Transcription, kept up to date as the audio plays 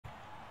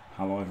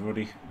Hello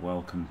everybody,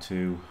 welcome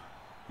to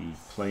the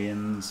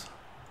play-ins.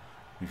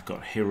 We've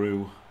got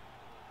Hiru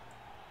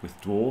with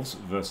dwarves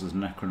versus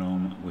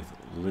Necrognome with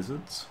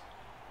lizards,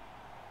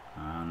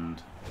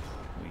 and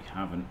we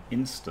have an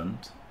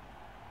instant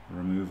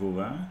removal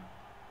there.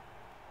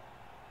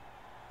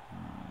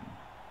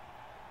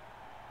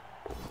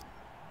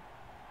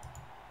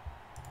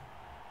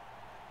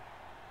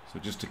 So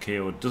just a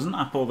KO. Doesn't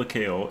apple the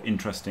KO,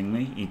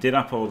 interestingly. He did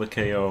apple the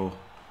KO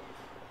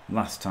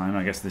last time.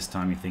 I guess this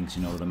time he thinks,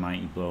 you know, the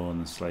mighty blow and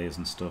the slayers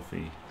and stuff,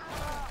 he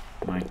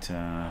might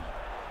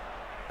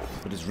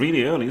but it's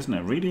really early, isn't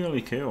it? Really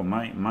early KO.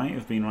 Might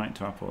have been right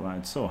to apple that.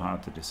 It's so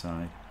hard to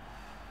decide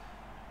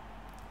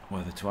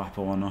whether to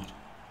apple or not.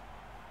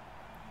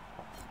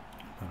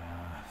 But,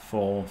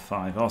 4,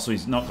 5. Also,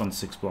 he's not gone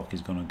 6 block,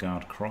 he's gone a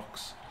guard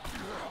Crocs.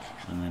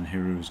 And then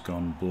Hiru's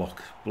gone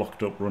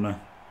blocked up runner.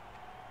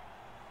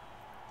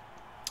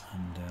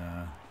 And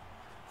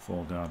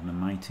 4 guard and a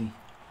mighty.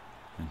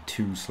 And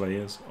 2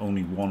 slayers,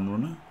 only 1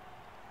 runner.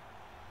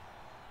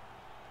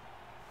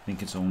 I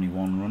think it's only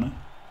 1 runner.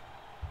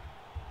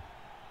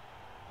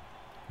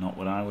 Not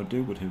what I would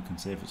do, but who can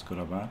say if it's good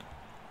or bad?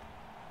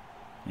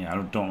 Yeah,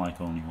 I don't like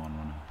only 1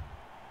 runner.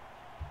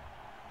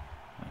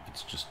 Like,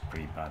 it's just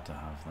pretty bad to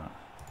have that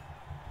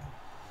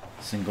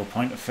single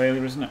point of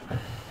failure, isn't it?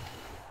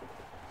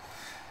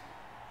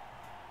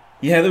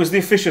 Yeah, there was the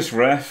officious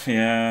ref,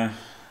 yeah.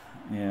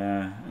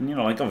 Yeah, and you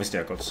know, like obviously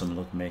I got some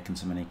luck making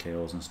so many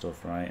KOs and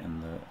stuff, right?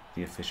 And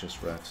the officious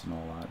refs and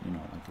all that, you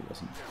know, like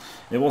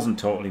it wasn't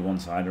totally one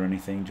side or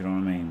anything, do you know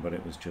what I mean? But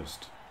it was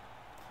just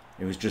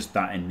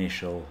that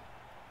initial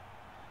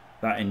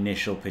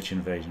pitch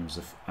invasion was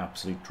an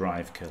absolute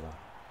drive killer.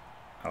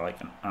 I like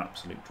an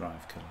absolute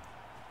drive killer.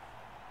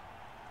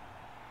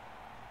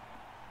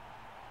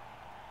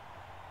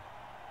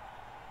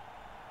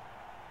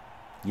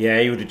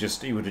 Yeah, he would have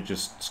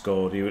just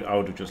scored. I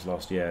would have just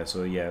lost. Yeah,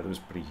 so yeah, that was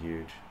pretty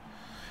huge.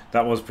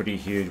 That was pretty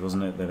huge,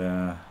 wasn't it?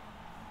 That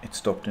it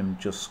stopped him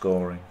just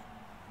scoring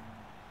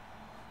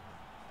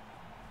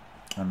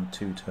on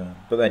 2 turns.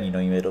 But then, you know,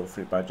 you made up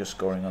for it by just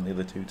scoring on the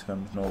other 2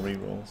 turns, no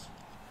rerolls.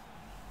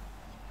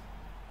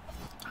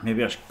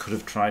 Maybe I could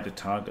have tried to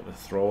target the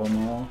thrower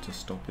more to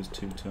stop his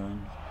 2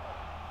 turns.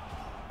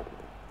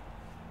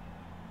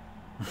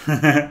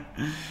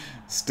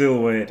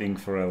 Still waiting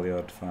for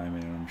Elliot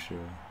Fimir, I'm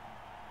sure.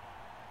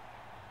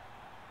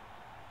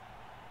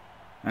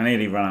 I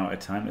nearly ran out of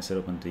time to set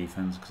up on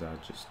defense because I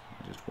just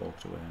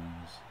walked away and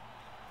I was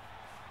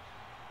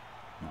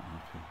not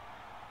happy.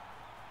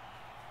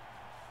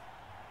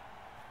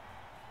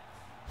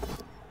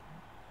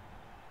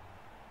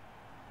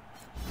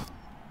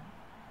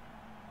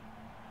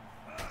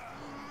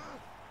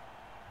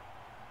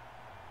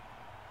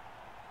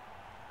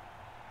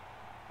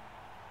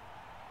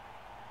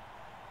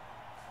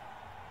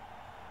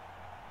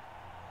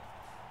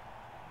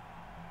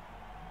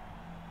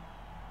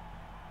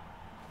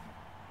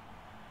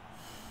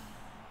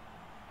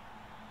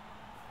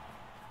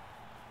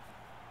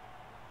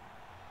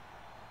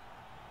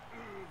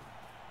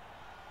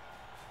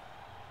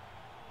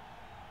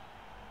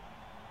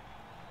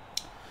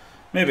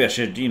 Maybe I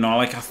should, you know,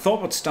 like I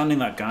thought about standing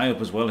that guy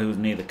up as well who was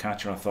near the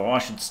catcher. I thought, oh, I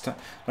should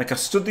like I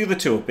stood the other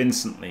 2 up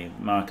instantly,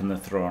 marking the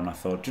thrower, and I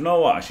thought, do you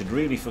know what, I should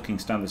really fucking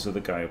stand this other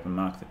guy up and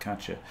mark the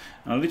catcher.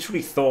 And I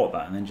literally thought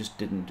that and then just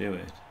didn't do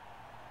it.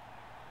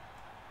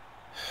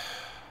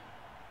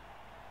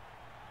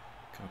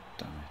 God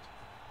damn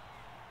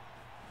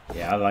it.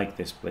 Yeah, I like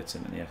this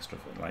blitzing and the extra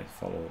like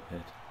follow-up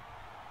hit.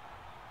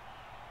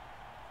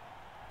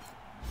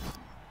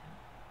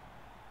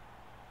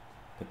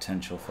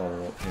 Potential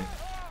follow-up hit.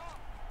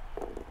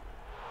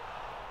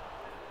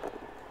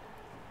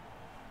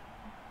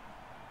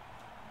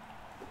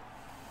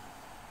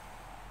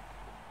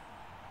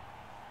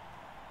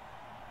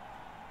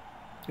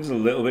 It's a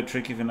little bit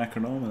tricky for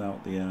Necrognome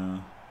without the, you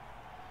know,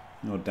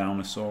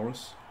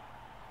 Downosaurus.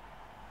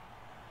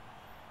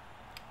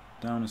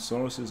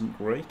 Downosaurus isn't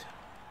great.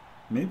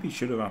 Maybe he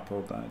should have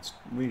appled that. It's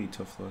really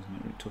tough though, isn't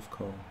it? Really tough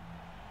call.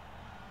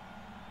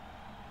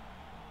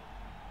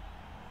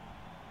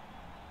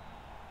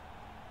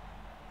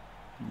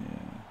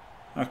 Yeah,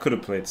 I could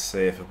have played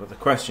safer, but the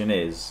question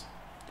is,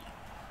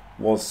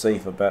 was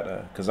safer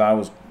better? Because I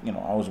was, you know,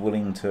 I was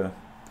willing to.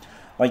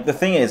 Like, the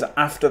thing is,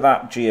 after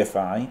that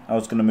GFI, I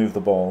was going to move the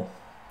ball.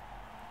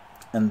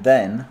 And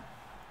then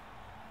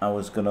I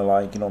was going to,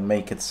 like, you know,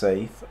 make it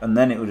safe. And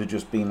then it would have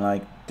just been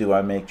like, do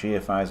I make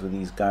GFIs with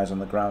these guys on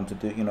the ground to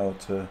do, you know,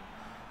 to...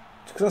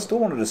 Because I still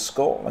wanted to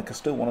score. Like, I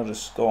still wanted to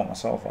score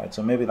myself, right?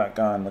 So maybe that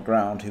guy on the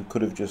ground who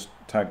could have just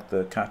tagged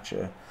the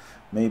catcher,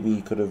 maybe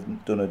he could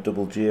have done a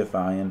double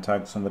GFI and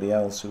tagged somebody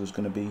else who was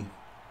going to be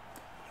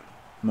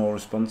more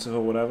responsive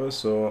or whatever.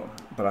 So,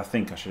 but I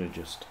think I should have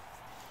just...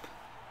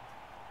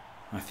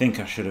 tagged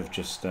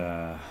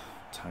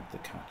the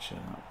catcher.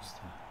 That was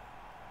the...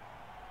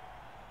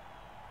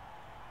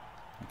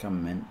 Like I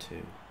meant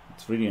to.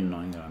 It's really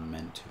annoying that I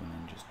meant to and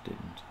then just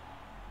didn't.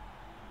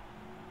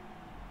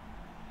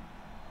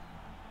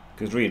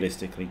 Because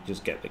realistically,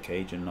 just get the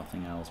cage and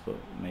nothing else, but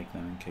make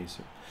them in case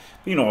of...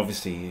 But, you know,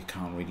 obviously you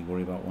can't really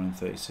worry about 1 in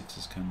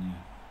 36s, can you?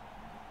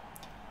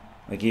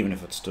 Like, even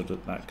if I'd stood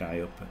that guy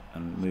up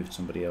and moved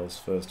somebody else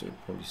first, it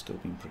would probably still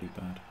been pretty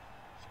bad.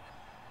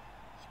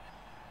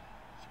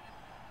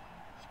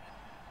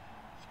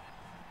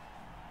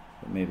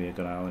 But maybe I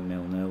got out at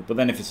 0-0. But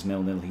then if it's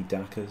 0-0, he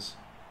dackers.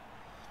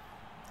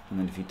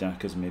 And then if he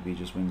dackers, maybe he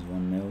just wins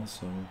 1-0,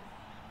 so...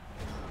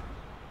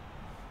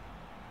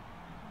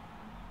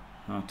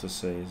 Hard to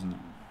say, isn't it?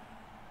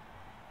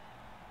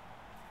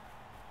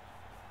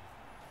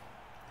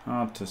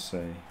 Hard to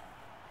say.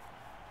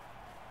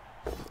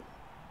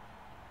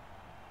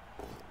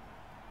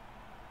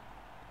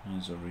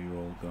 There's a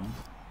reroll gone.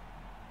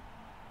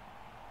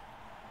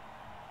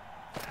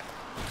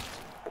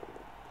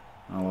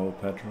 Hello,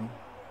 Pedro.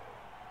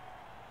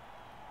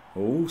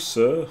 Oh,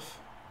 Surf.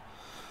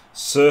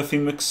 Surfy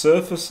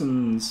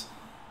McSurfersons.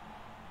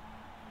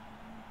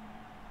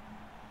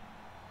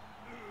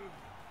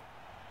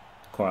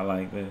 Quite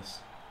like this.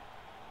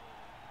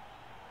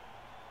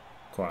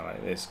 Quite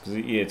like this. Because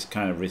it's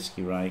kind of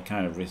risky, right?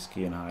 Kind of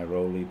risky and high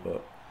rolly,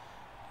 but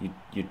you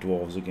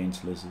dwarves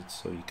against lizards,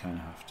 so you kind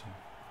of have to.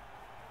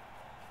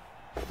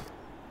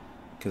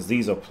 Because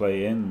these are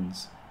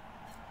play-ins.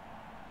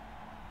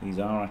 These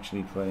are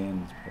actually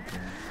play-ins, probably.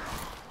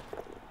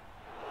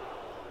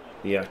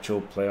 The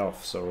actual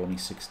playoffs are only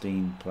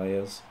 16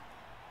 players.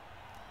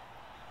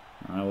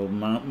 I will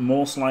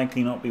most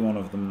likely not be one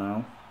of them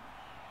now.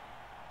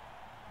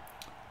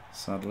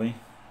 Sadly.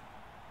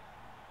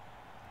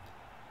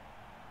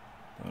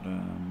 But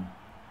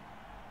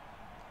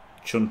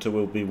Chunter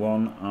will be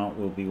one, Art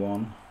will be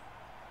one.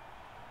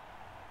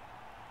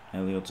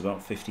 Elliot's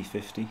about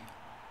 50-50.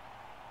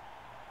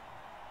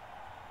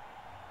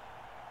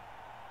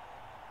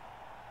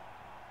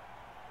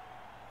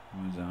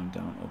 Whereas I'm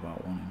down to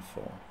about 1 in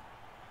 4.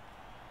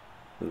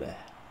 Bleh.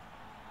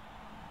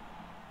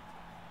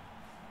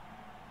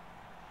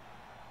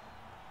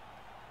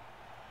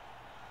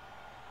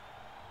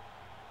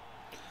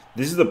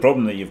 This is the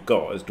problem that you've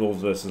got as dwarves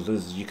versus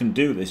lizards. You can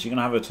do this. You can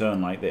have a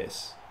turn like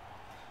this.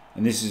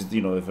 And this is,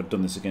 you know, if I've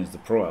done this against the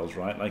Pro Elves,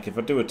 right? Like, if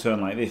I do a turn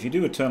like this, if you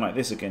do a turn like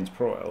this against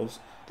Pro Elves,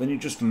 then you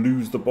just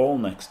lose the ball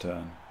next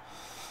turn.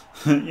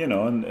 You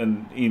know,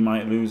 and he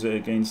might lose it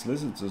against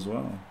lizards as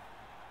well.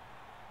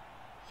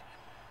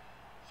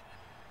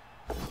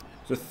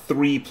 It's a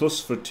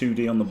 3+ for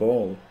 2D on the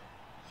ball.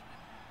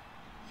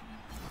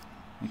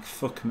 Like,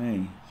 fuck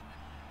me.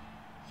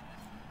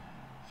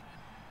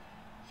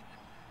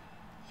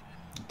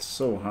 It's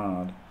so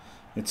hard.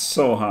 It's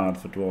so hard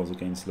for dwarves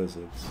against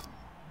lizards.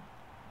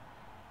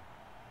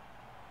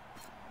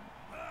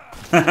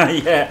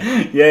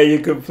 yeah, you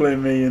could play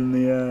me in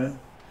the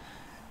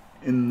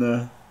 2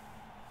 and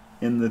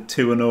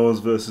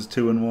 0s versus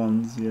 2 and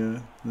 1s.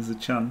 Yeah, there's a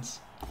chance.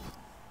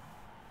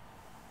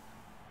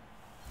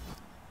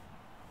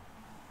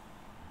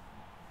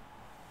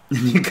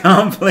 You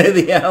can't play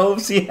the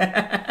elves,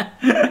 yeah.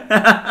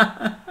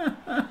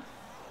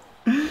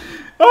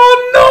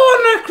 Oh no,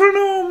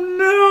 Necrognome,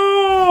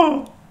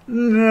 no!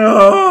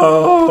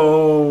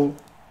 No!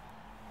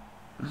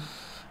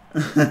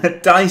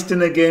 Diced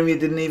in a game you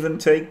didn't even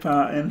take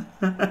part in.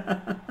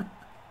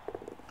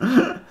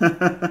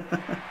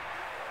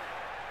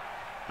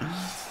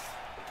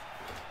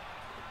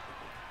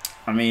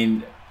 I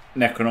mean,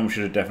 Necrognome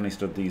should have definitely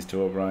stood these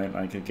two up, right?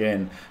 Like,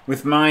 again,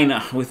 with mine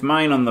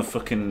on the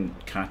fucking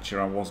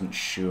catcher, I wasn't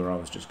sure I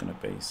was just going to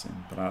base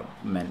him, but I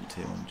meant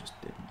to and just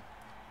didn't.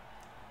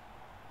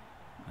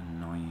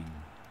 Annoying.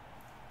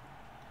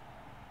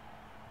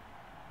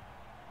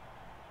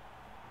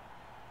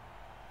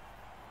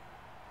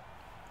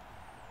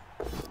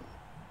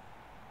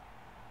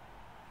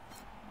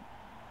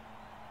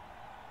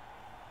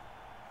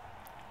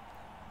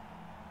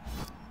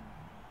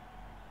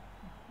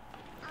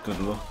 Good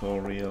luck,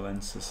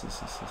 Oriolensis.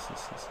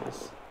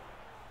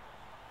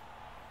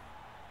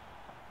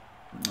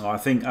 Oh, I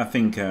think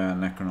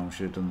Necrognome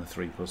should have done the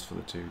 3+ for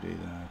the 2D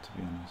there, to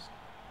be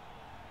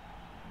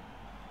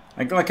honest.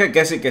 I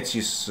guess it gets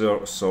you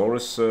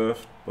Saurus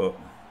surfed, but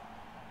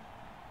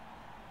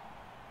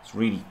it's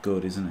really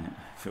good, isn't it?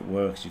 If it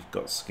works, you've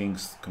got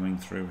skinks coming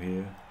through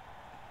here.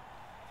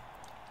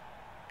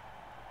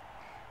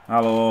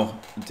 Hello,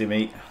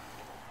 Dimmy.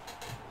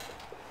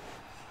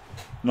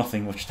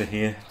 Nothing much to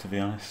hear, to be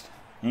honest.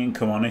 You can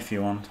come on if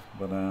you want,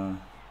 but no,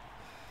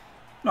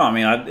 I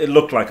mean, it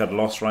looked like I'd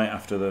lost right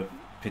after the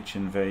pitch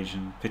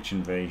invasion. Pitch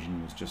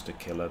invasion was just a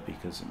killer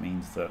because it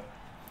means that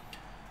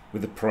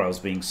with the pros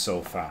being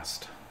so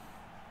fast,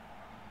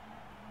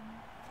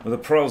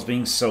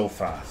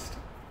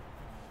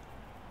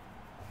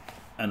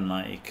 and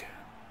like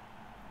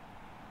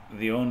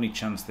the only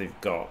chance they've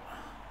got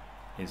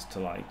is to,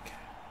 like,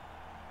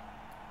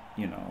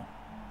 you know,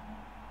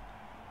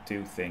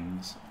 do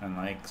things, and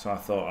like, so I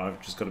thought I've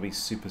just got to be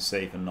super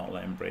safe and not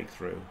let him break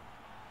through,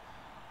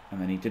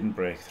 and then he didn't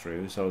break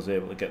through, so I was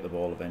able to get the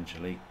ball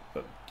eventually,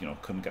 but, you know,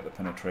 couldn't get the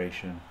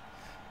penetration.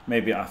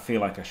 Maybe I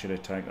feel like I should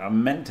have tagged. I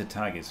meant to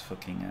tag his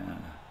fucking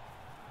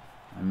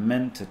I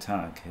meant to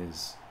tag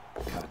his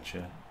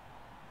catcher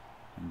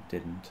and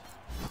didn't.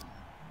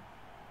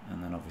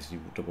 And then obviously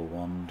double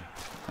wand.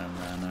 And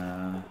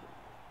then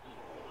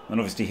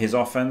obviously his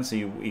offense,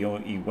 he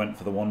went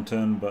for the 1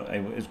 turn, but he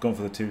was going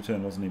for the 2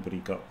 turn, wasn't he? But he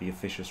got the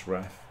officious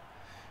ref,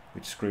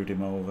 which screwed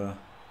him over.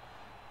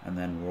 And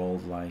then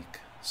rolled like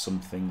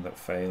something that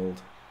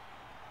failed.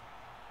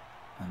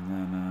 And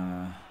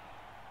then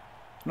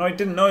no, he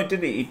didn't. No,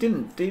 did he? He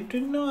didn't.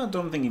 No, I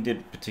don't think he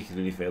did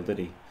particularly fail, did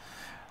he?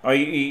 Oh,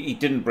 he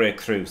didn't break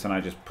through, so then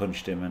I just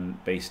punched him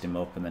and based him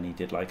up, and then he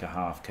did like a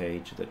half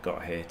cage that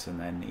got hit, and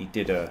then he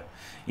did a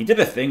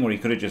thing where he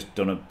could have just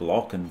done a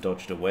block and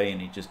dodged away,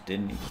 and he just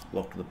didn't. He just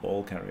blocked the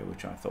ball carrier,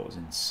 which I thought was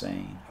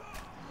insane.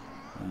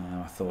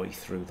 I thought he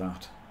threw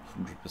that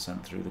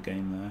 100% through the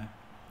game there,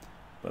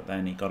 but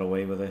then he got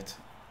away with it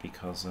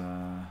because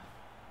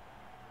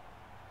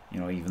you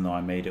know, even though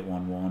I made it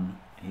 1-1,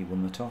 he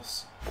won the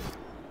toss.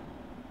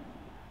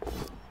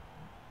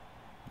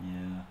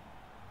 Yeah.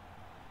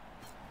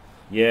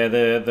 Yeah,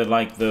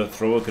 the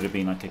thrower could have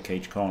been like a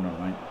cage corner,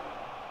 right?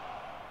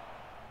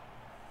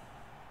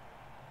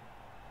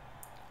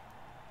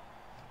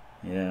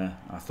 Yeah,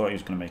 I thought he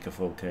was going to make a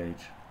full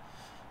cage.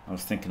 I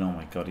was thinking, oh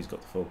my god, he's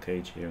got the full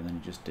cage here, and then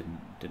he just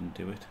didn't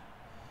do it,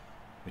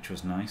 which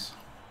was nice.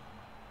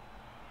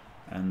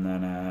 And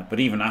then, but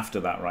even after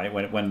that, right,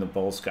 when the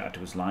ball scattered to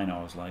his line,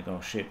 I was like,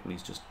 oh shit, well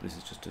this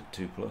is just a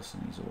 2+,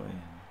 and he's away,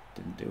 and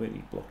didn't do it.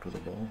 He blocked with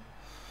the ball,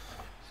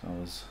 so I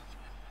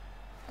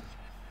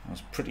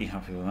was pretty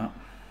happy with that.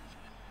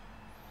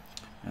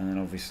 And then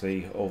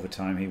obviously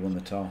overtime he won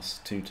the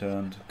toss,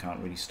 2-turned, can't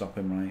really stop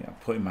him, right? I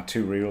put in my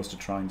 2 rerolls to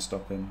try and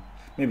stop him.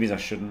 Maybe I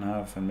shouldn't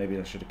have, and maybe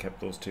I should have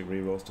kept those 2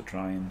 rerolls to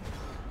try and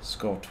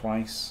score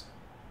twice.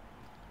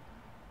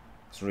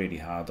 It's really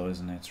hard though,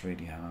 isn't it? It's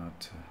really hard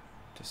to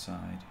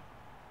decide.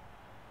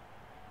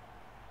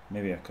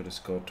 Maybe I could have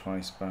scored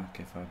twice back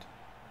if I'd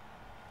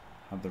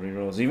had the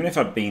rerolls. Even if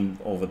I'd been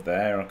over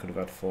there, I could have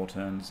had 4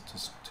 turns to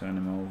turn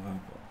him over,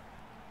 but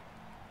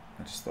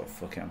I just thought,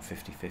 fuck it, I'm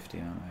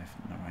 50-50, aren't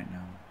I, right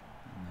now?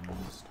 And then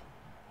lost.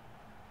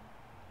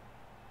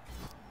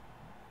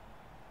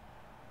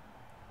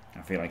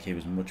 I feel like he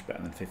was much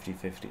better than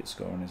 50-50 at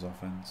scoring his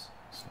offense.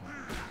 So.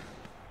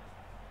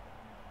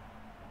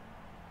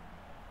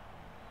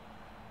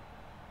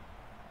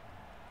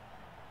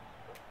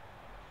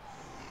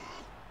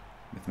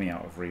 With me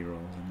out of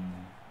rerolls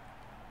anyway.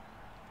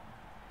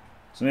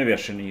 So maybe I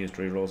shouldn't have used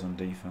rerolls on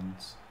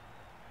defense.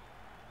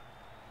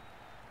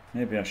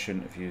 Maybe I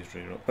shouldn't have used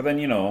reroll. But then,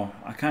 you know,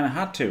 I kind of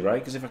had to, right?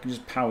 Because if I can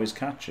just power his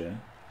catcher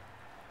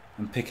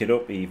and pick it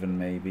up even,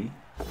 maybe,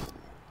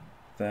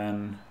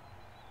 then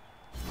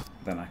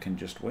I can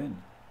just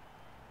win.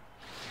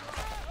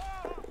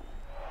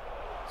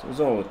 So it was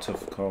all a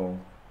tough call.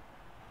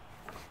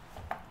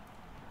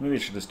 Maybe I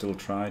should have still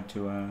tried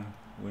to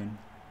win.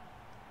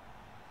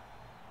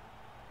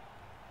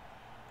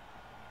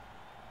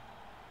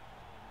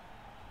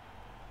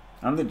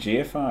 And the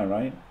GFI,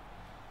 right?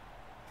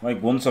 Like,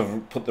 once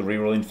I've put the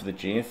reroll in for the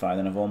GFI,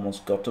 then I've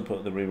almost got to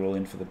put the reroll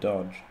in for the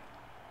dodge.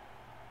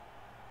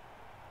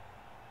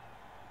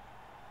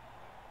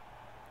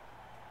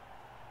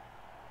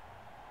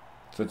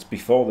 So it's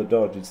before the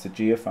dodge, it's the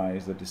GFI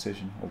is the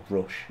decision, or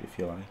rush, if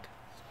you like.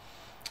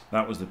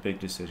 That was the big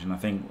decision, I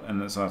think,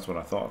 and that's what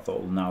I thought. I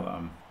thought, well, now that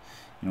I'm,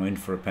 you know, in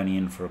for a penny,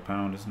 in for a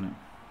pound, isn't it?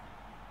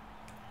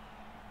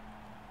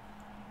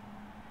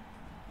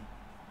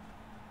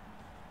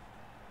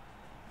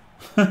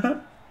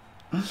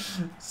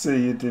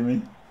 See you,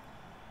 Dimmy.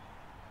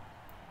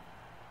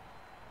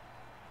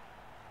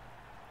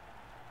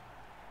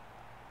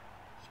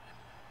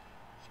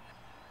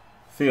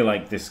 Feel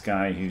like this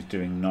guy who's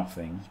doing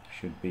nothing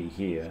should be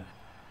here,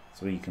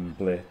 so he can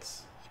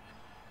blitz,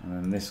 and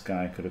then this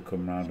guy could have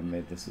come round and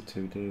made this a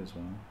 2D as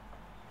well.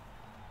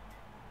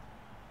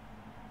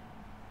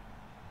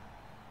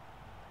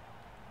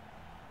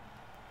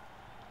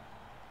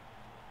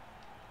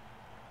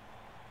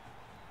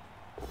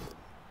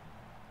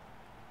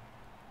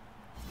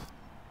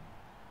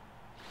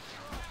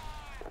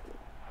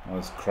 Oh,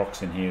 this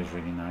Crocs in here is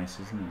really nice,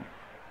 isn't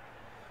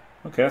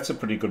it? Okay, that's a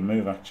pretty good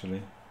move,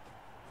 actually.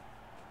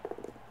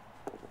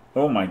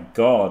 Oh my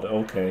god,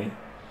 okay.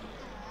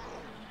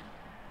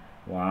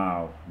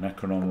 Wow,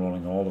 Necrognome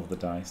rolling all of the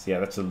dice. Yeah,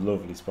 that's a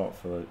lovely spot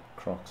for the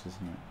Crocs,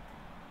 isn't it?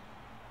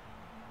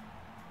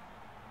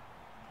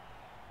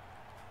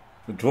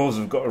 The Dwarves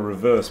have got a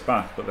reverse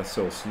back, but they're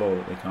so slow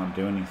that they can't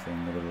do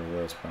anything with a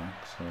reverse back,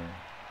 so...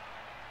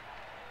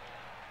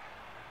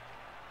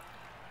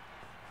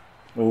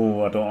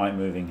 Oh, I don't like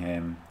moving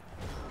him.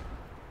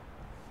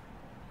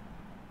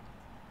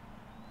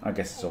 I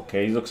guess it's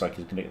okay. He looks like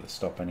he's going to get the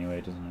stop anyway,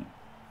 doesn't it?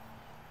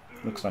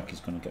 Looks like he's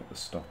going to get the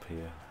stop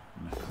here.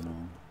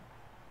 Necrognome.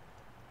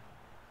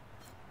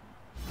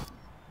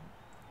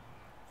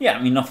 Yeah,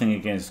 I mean, nothing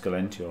against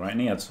Galentio, right? And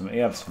he had some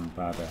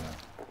bad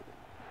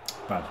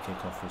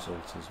kickoff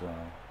results as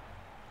well.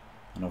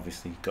 And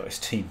obviously got his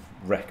team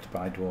wrecked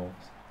by Dwarves.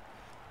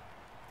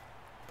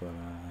 But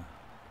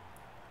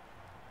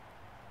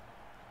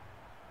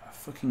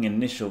fucking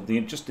initial,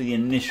 just the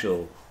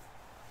initial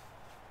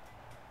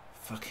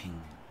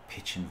fucking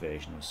pitch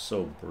invasion was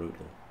so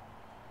brutal.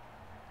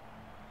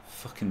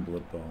 Fucking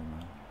bloodbowl,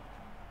 man.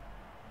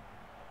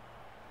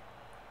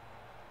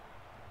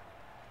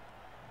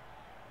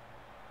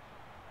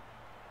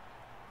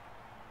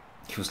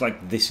 It was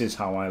like, this is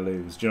how I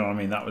lose. Do you know what I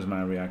mean? That was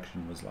my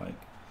reaction, was like,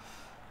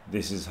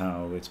 this is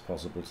how it's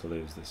possible to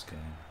lose this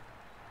game.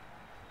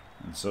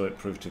 And so it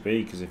proved to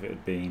be, because if it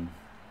had been,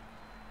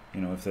 you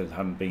know, if there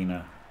hadn't been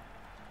a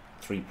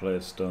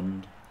 3-player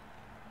stunned,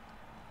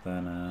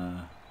 then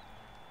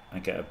I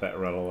get a better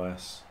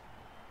LOS,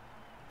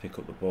 pick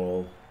up the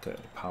ball, get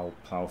a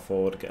plow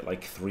forward, get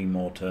like 3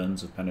 more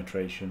turns of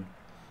penetration,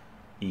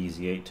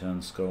 easy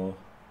 8-turn score.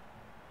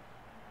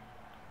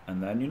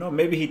 And then, you know,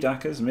 maybe he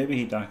dackers and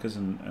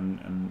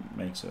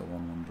makes it a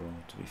 1-1 draw,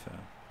 to be fair.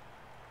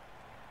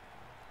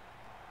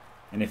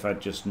 And if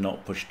I'd just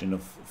not pushed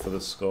enough for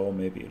the score,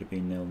 maybe it would have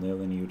been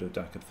 0-0 and he would have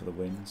dackered for the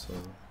win, so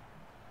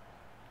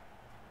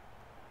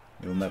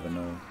you'll never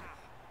know.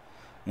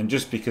 And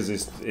just because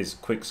his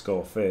quick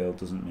score failed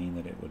doesn't mean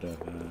that it would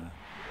have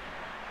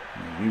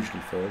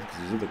usually failed, because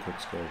his other quick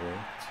score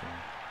worked. So.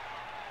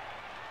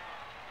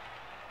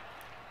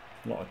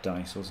 A lot of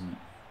dice, wasn't it?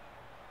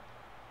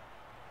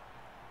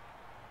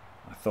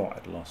 I thought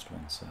I'd lost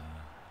once.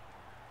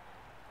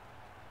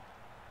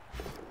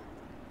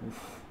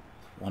 Oof.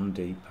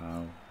 1D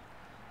pow.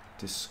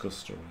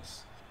 Disgusterous.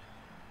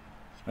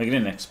 I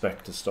didn't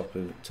expect to stop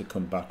it to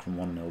come back from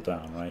 1-0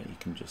 down, right? He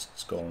can just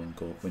score and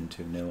go win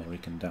 2-0, or he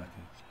can dack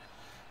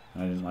it.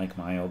 I didn't like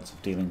my odds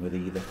of dealing with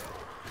either.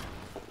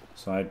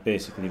 So I'd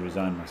basically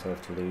resigned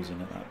myself to losing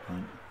at that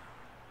point.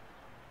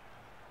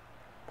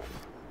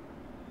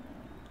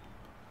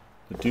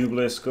 The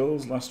double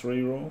skulls, last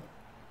reroll.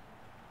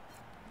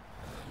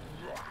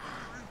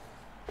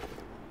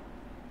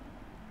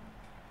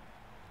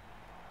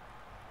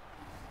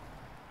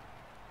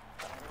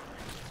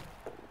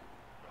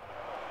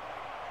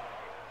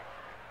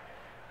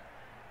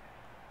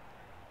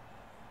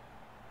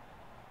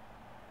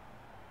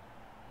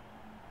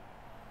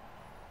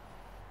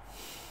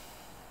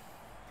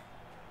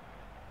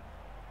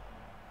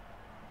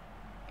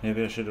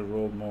 Maybe I should have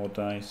rolled more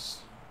dice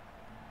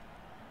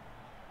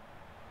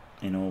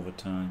in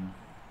overtime.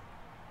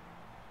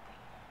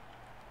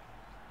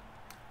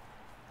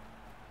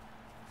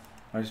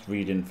 I just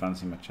really didn't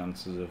fancy my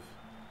chances of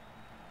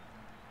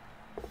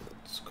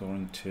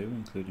scoring 2,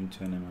 including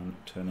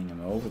turning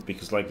him over,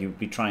 because like you wouldn't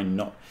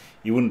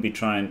be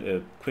trying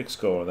to quick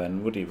score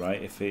then, would he?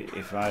 Right?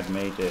 If I'd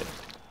made it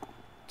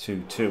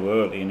 2-2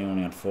 early and he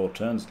only had 4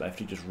 turns left,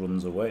 he just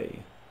runs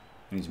away.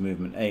 And he's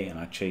movement 8, and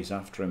I chase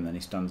after him. Then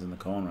he stands in the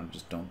corner and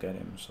just don't get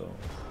him. So,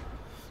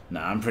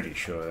 nah, I'm pretty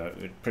sure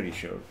it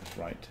was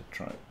right to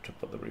try to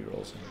put the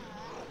rerolls in.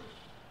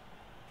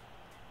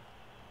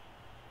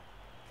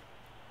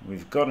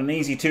 We've got an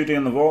easy 2D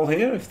on the wall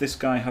here. If this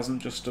guy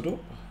hasn't just stood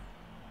up,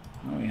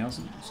 no, he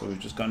hasn't. So we've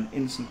just got an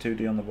instant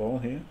 2D on the wall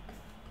here.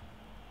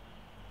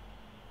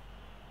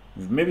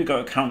 We've maybe got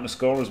a counter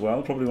score as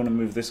well. Probably want to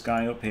move this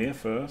guy up here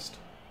first,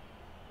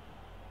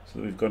 so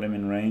that we've got him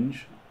in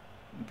range,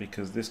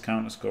 because this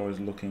counter score is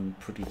looking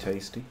pretty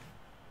tasty.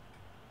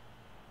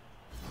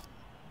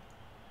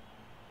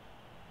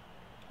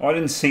 Oh, I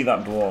didn't see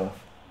that dwarf.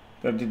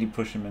 Did he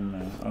push him in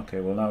there?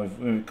 Okay, well now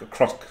we've got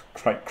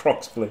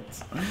croc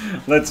splits.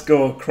 Let's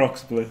go croc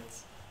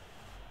splits.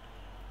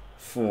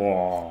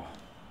 4.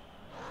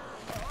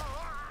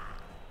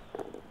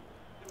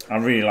 I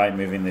really like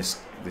moving this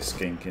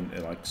skink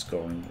into like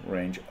scoring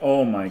range.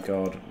 Oh my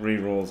god,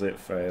 rerolls it,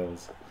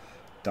 fails.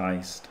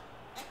 Diced.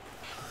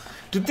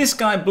 Did this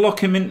guy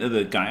block him into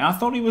the guy? I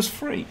thought he was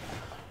free.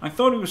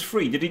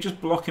 Did he just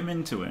block him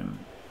into him?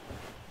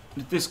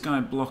 Did this guy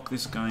block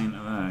this guy into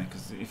there?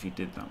 Because if he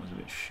did, that was a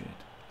bit shit.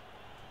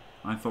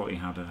 I thought he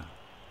had a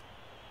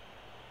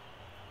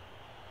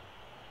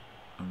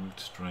route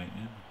straight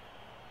in.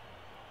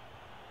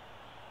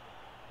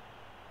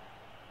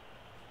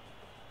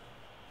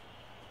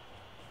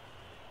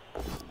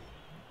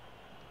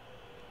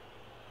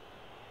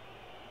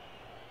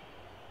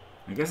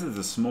 I guess it's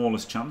the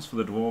smallest chance for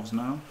the dwarves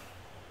now.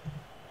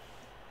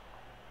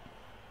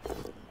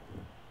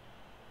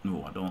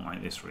 Oh, I don't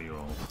like this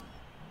reroll.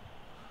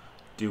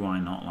 Do I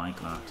not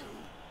like that?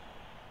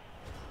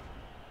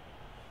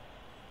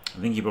 I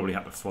think he probably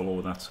had to follow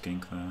with that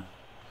skink there.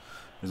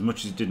 As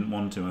much as he didn't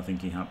want to, I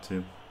think he had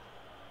to.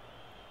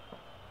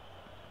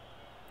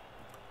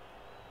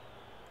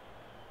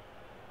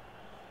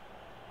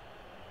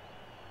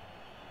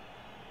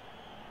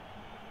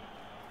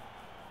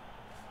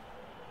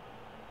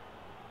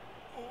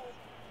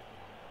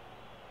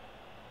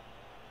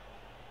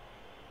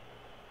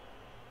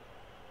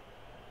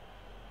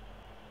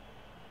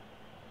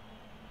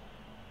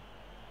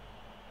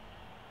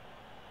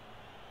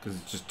 Because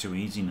it's just too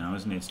easy now,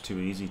 isn't it? It's too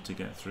easy to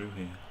get through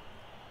here.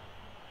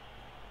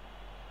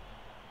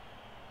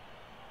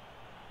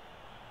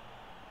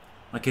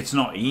 Like, it's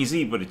not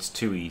easy, but it's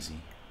too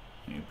easy.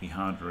 It would be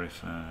harder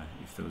if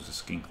there was a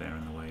skink there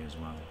in the way as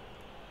well.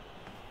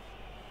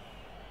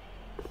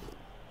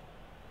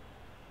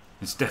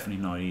 It's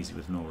definitely not easy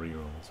with no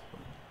rerolls.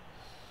 But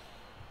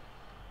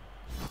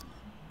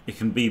it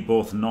can be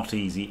both not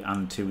easy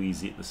and too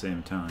easy at the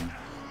same time.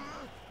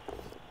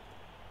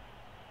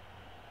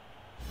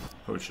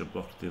 Probably should have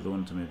blocked the other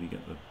one to maybe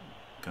get the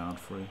guard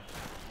free.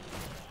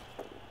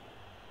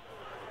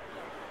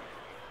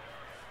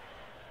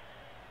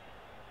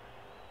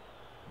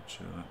 Not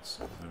sure that's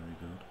very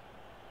good.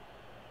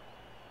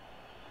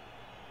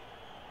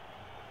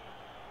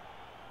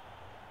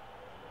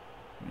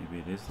 Maybe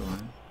it is the way.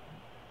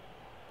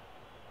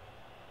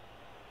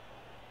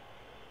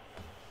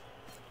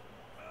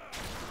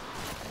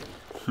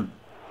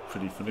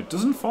 Pretty fun. It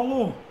doesn't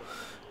follow.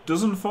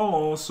 Doesn't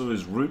follow, so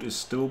his route is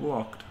still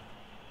blocked.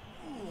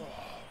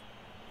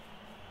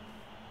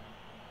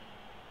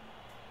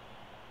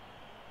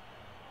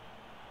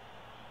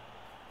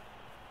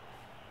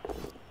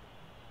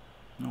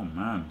 Oh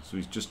man, so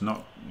he's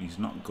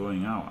not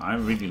going out. I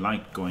really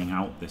liked going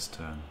out this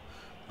turn.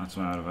 That's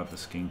why I would have had the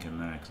skink in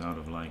there, because I would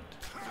have liked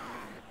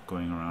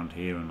going around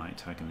here and like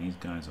tagging these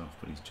guys off,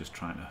 but he's just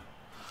trying to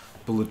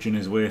bludgeon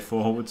his way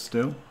forward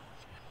still.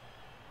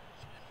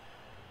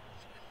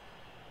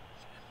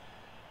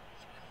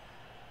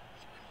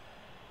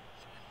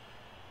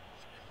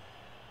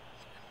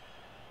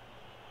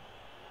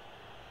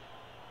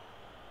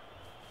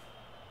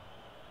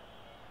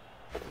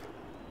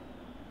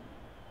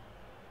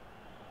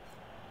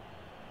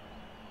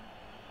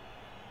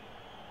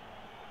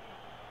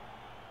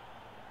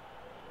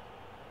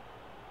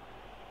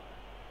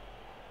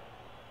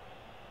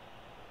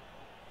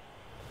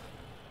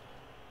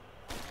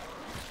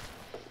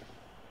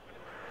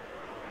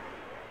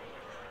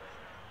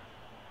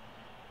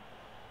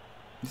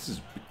 This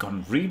has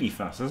gone really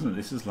fast, hasn't it?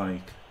 This is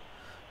like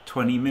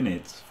 20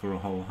 minutes for a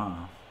whole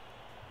half.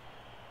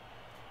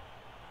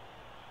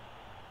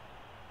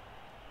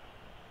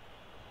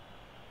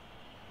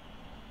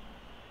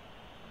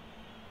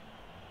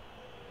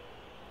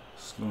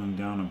 Slowing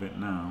down a bit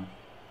now.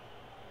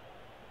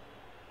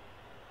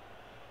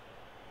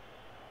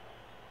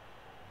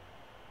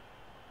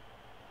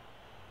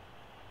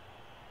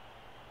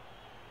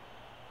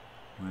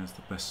 Where's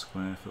the best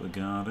square for the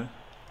Garda?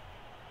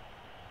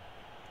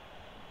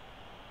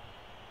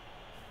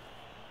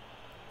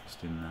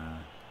 Just in there.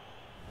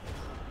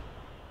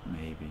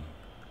 Maybe.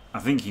 I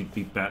think he'd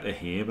be better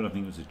here, but I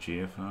think it was a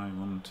GFI.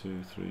 1,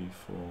 2, 3,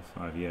 4,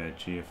 5. Yeah,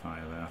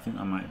 GFI there. I think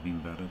that might have been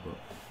better, but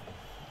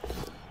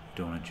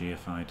don't want a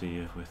GFI, do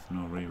you, with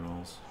no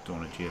rerolls? Don't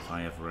want a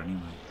GFI ever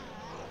anyway.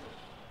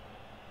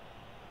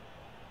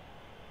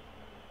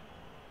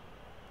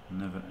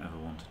 Never ever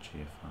want a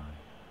GFI.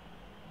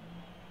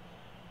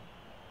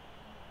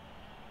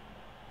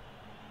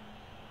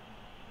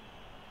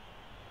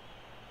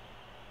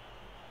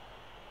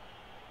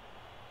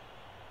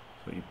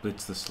 So you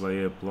blitz the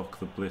Slayer, block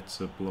the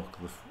Blitzer, block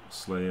the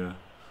Slayer,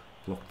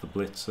 block the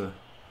Blitzer,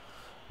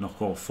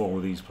 knock all 4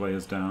 of these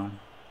players down.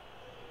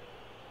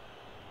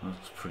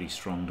 That's pretty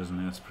strong, doesn't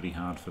it? That's pretty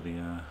hard for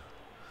the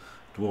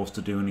dwarves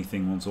to do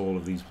anything once all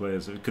of these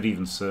players... It could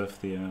even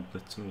surf the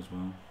Blitzer as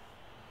well.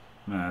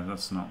 Nah,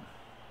 that's not...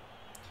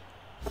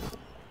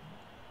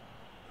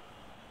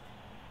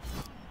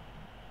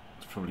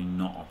 It's probably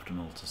not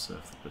optimal to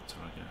surf the Blitzer,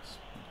 I guess.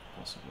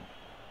 Possible.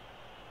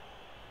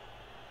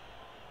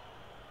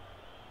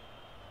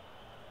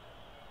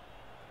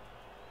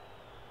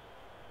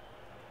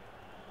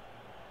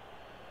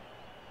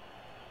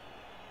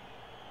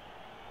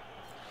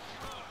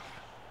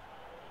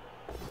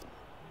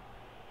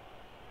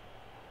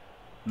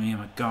 Yeah,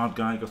 my guard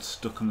guy got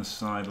stuck on the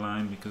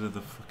sideline because of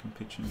the fucking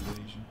pitch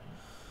invasion.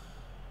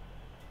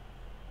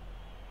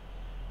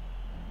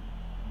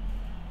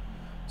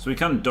 So he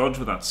can dodge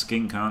with that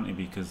skink, can't he?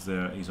 Because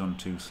he's on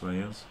 2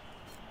 Slayers.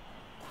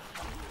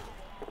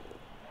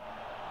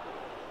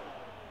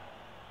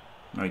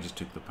 No, he just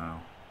took the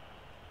POW.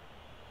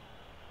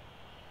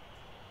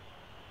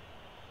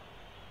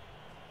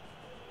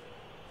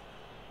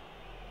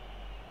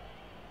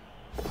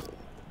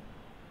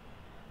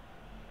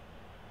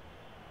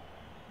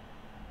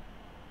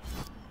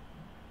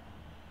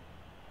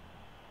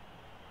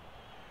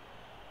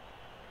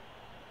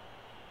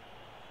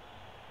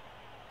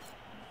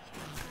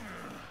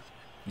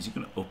 Is he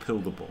going to uphill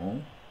the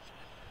ball?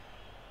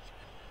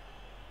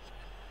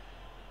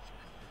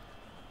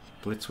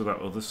 Blitz with that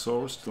other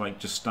Saurus to like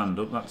just stand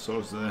up that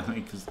Saurus there,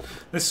 because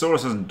this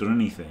Saurus hasn't done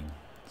anything,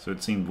 so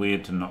it seemed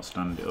weird to not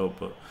stand it up.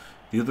 But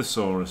the other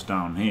Saurus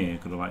down here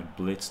could have like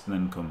blitzed and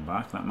then come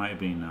back. That might have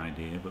been an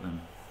idea, but then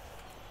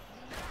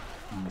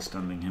only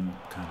standing him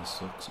up kind of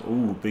sucks.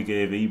 Oh, big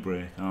AV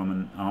break,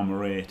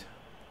 armor 8.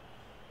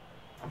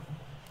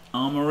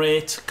 Armor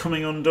 8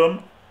 coming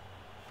undone.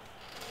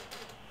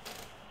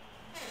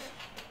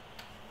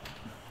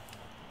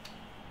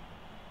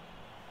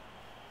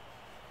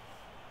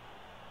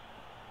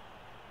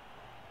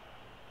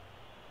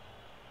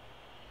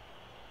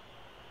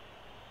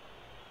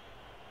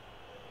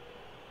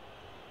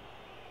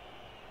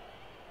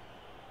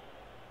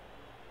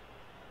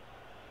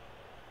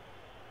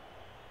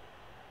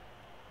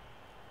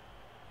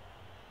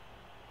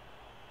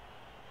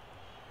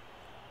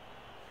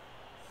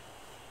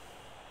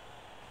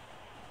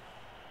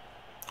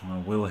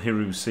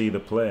 Hiru see the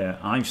player.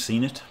 I've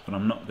seen it, but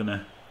I'm not going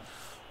to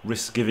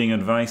risk giving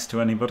advice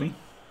to anybody.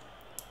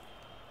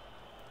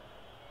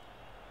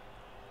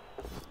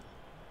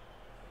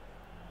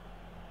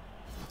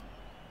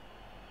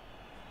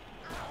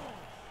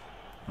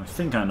 I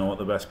think I know what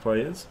the best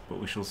play is, but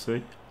we shall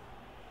see.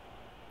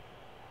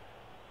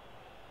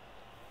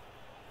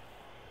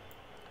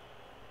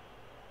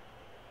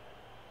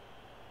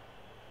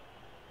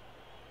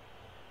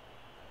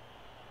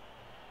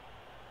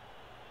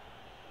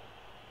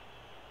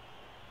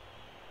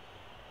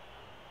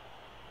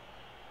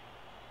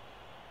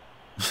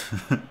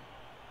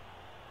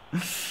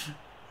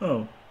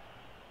 Oh,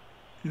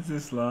 is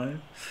this live?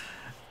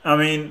 I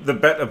mean, the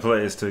better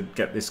play is to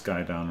get this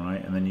guy down,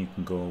 right? And then you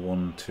can go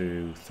 1,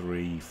 2,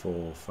 3,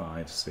 4,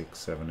 5, 6,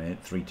 7, 8,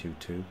 3, 2,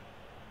 2.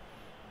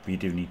 But you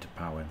do need to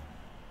power him.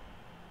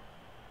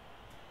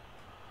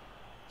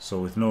 So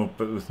with no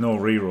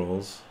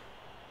rerolls,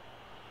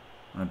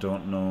 I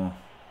don't know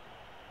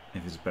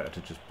if it's better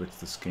to just blitz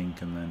the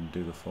skink and then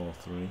do the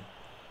 4-3.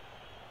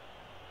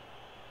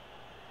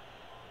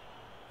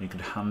 You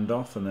could hand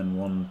off and then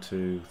 1,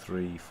 2,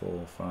 3,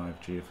 4,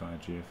 5, GFI,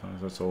 GFI.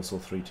 That's also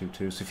 3, 2,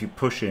 2. So if you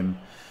push him,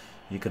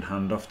 you can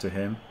hand off to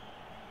him.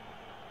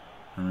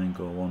 And then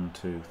go 1,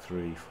 2,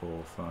 3,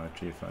 4, 5,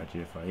 GFI,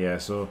 GFI. Yeah,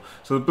 so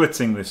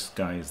blitzing this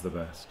guy is the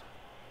best.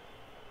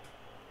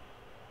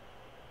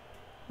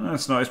 No,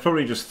 it's not. It's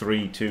probably just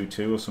 3, 2,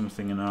 2 or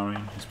something in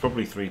Arian. It's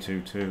probably 3,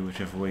 2, 2,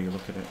 whichever way you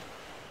look at it.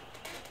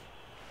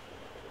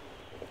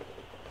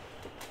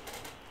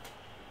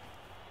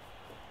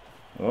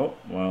 Oh,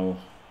 well.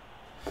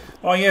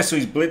 Oh yeah, so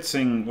he's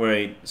blitzing.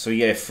 Wait, so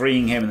yeah,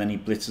 freeing him and then he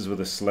blitzes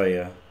with a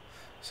Slayer.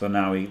 So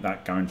now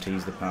that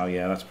guarantees the power.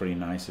 Yeah, that's pretty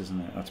nice,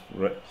 isn't it? That's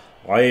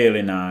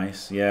really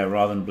nice. Yeah,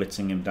 rather than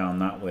blitzing him down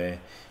that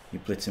way, you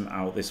blitz him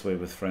out this way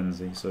with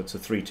Frenzy. So it's a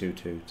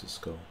 3-2-2 to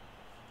score.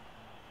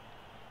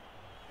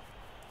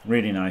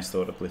 Really nice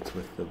though to blitz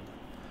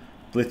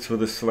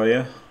with a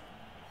Slayer.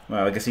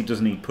 Well, I guess he does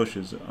need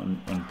pushes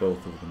on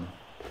both of them.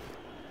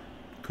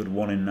 Could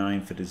 1 in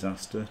 9 for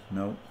disaster?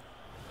 No.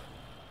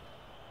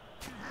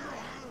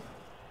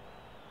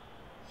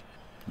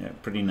 Yeah,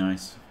 pretty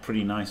nice.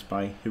 Pretty nice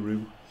by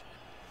Hiru.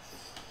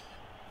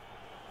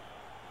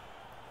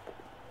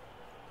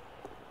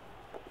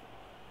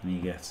 And he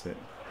gets it.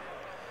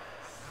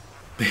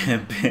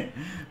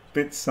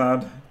 bit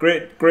sad.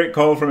 Great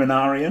call from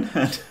Inarian.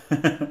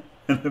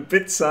 And a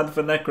bit sad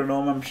for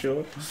Necrognome, I'm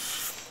sure.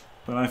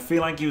 But I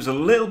feel like he was a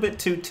little bit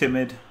too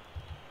timid.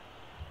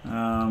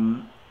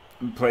 In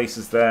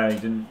places there, he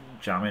didn't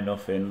jam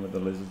enough in with the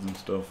lizards and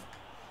stuff.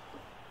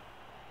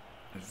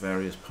 At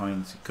various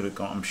points, he could have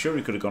gone. I'm sure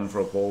he could have gone for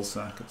a ball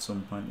sack at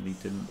some point, but he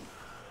didn't.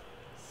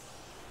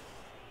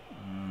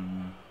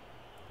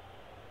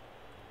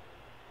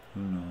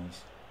 Who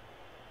knows?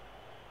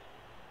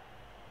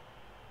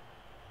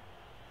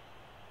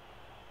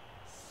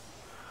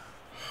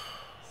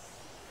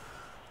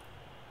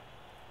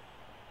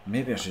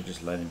 Maybe I should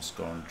just let him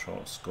score and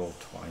score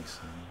twice.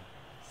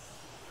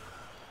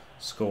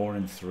 Score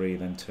in 3,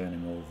 then turn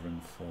him over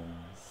in 4.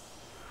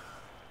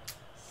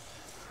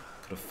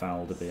 Could have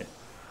fouled a bit.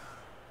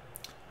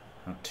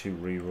 Had 2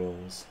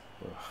 rerolls.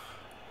 Ugh.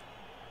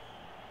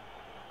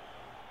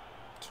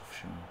 Tough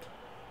shot.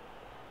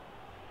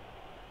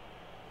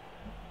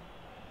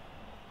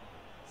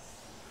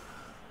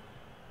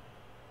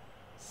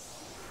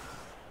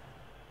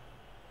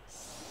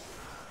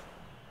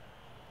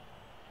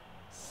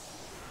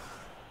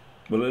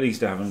 Well, at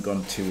least I haven't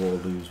gone 2 or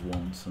lose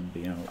once and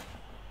be out.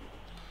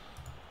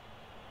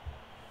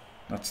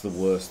 That's the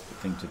worst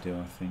thing to do,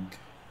 I think.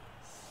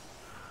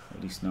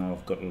 At least now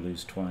I've got to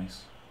lose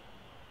twice.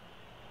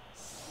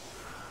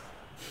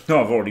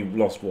 No, I've already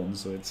lost one,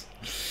 so it's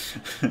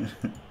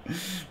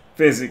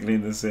basically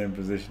in the same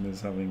position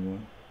as having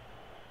won.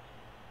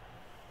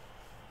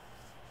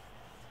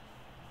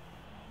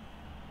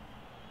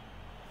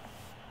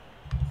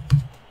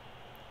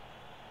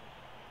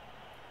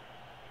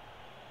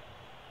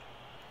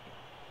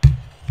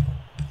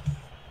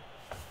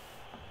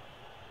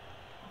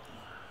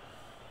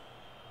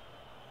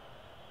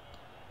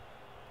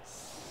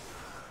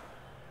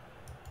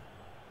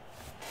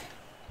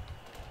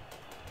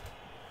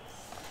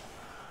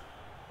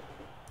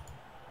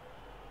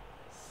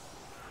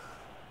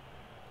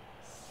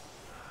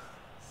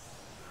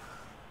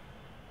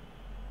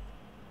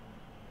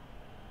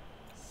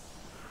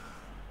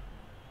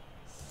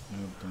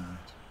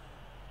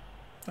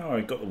 Oh,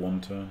 I got the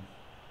 1 turn.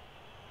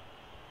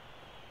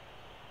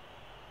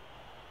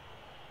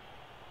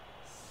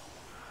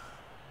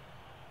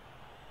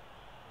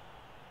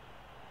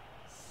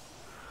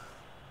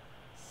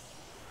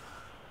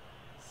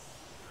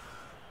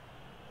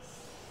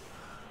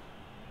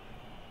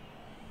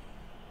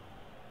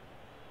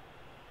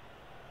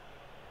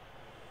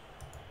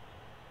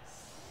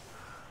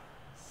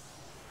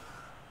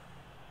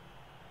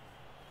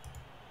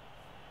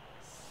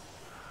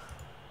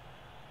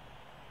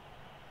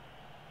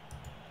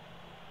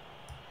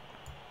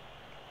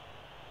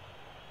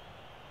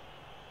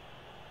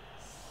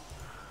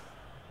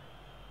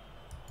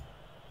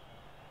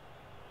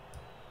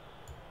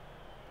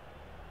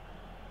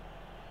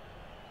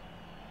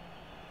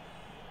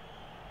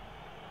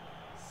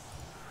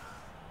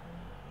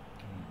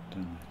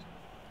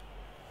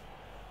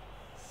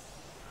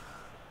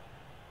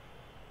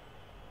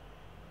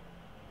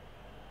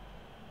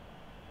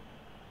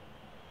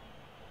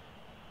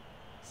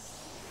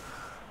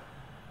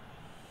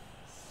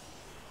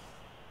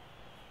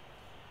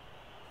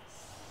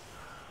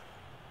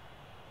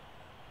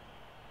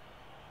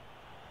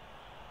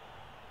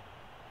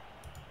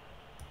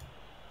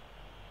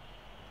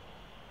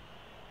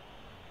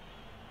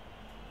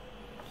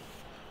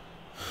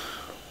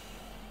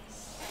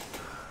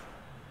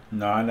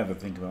 No, I never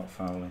think about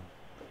fouling.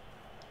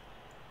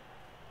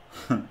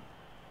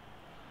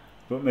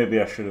 But maybe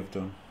I should have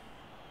done.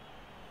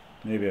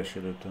 Maybe I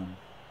should have done.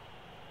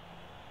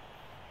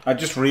 I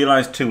just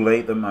realised too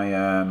late that my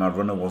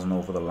runner wasn't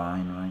over the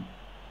line, right?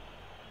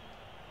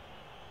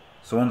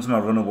 So once my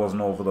runner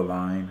wasn't over the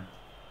line,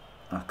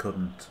 I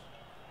couldn't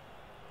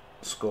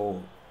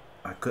score.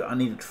 I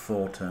needed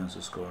 4 turns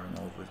to score him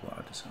over, is what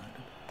I decided.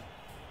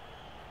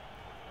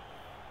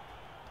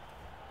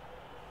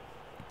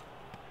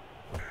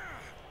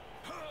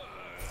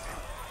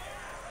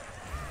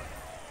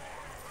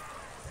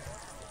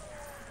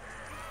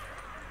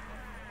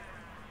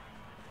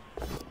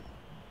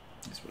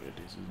 That's what it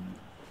is, isn't it?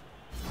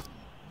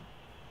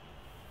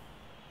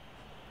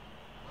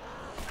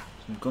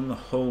 So we've gone the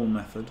whole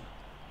method.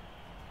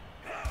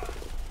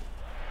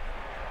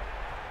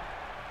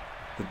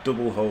 The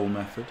double hole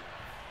method.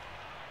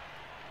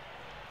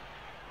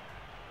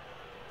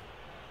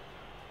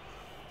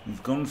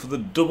 We've gone for the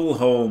double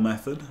hole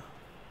method.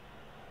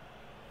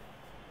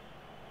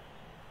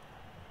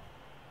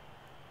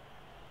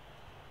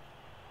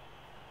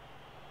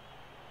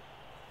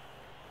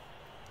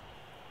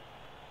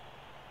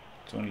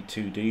 It's only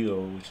 2D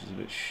though, which is a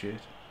bit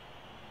shit.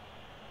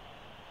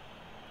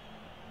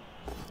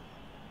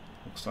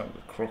 Looks like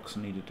the crux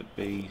needed to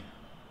be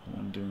the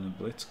one doing the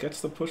blitz.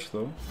 Gets the push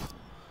though.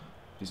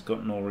 He's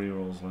got no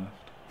rerolls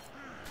left.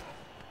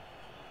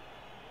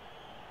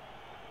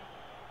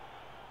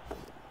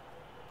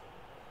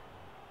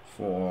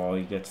 Oh,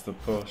 he gets the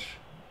push.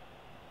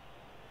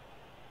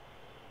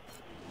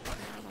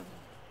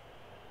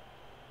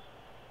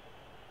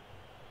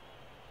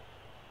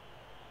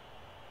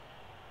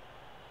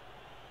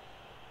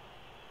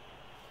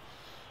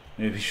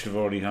 Maybe he should have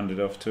already handed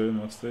off to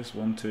him. What's this?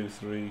 1, 2,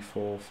 3,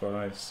 4,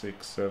 5,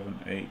 6, 7,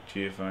 8,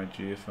 GFI,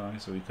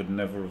 GFI. So he could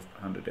never have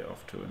handed it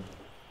off to him.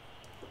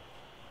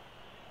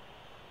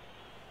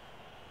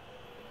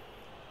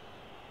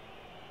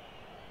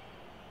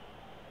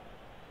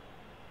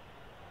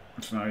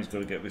 So now he's got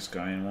to get this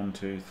guy in. 1,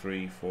 2,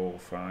 3, 4,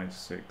 5,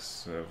 6,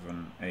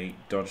 7, 8.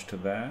 Dodge to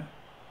there.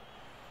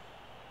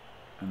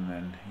 And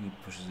then he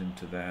pushes him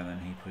to there, and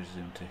then he pushes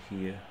him to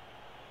here.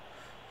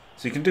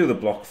 So you can do the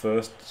block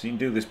first. So you can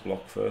do this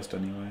block first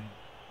anyway.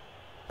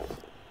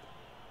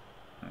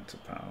 That's a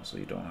power, so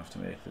you don't have to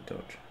make the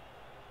dodge.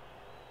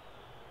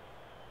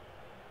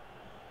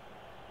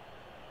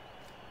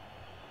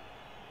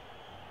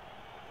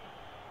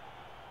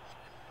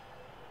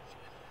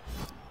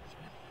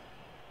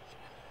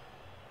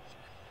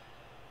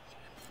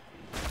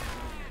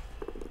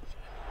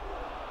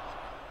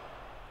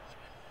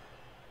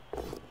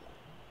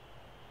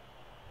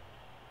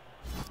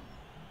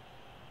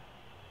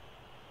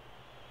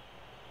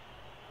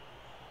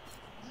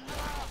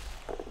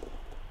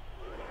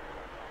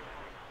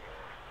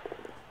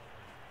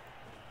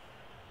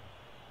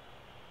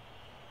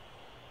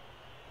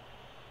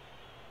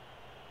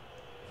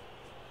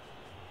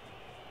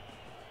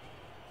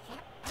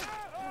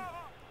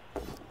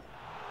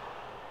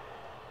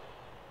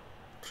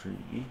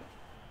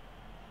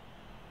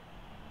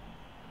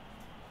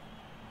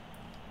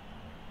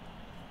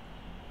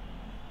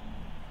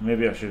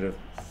 Maybe I should have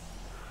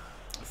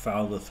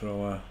fouled the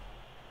thrower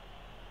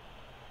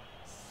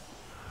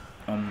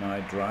on my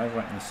drive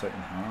right in the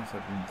second half. I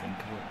didn't think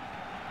of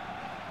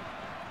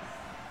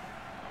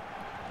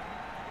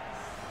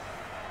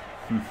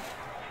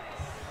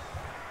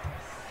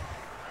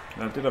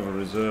it. I did have a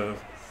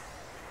reserve.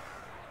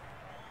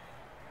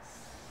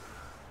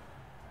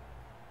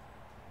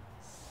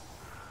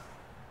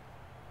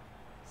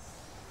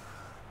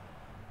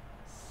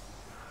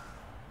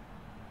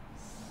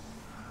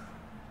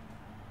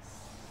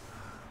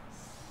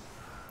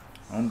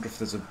 I wonder if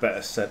there's a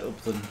better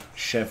setup than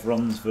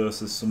chevrons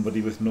versus somebody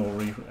with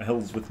no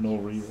elves with no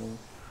reroll.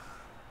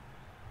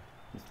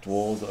 With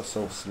dwarves that are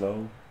so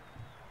slow.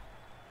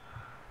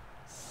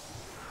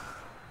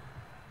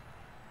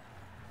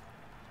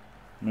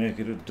 Maybe I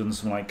could have done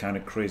some like kind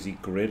of crazy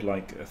grid,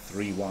 like a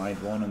 3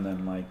 wide one, and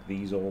then like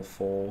these all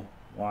 4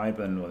 wide,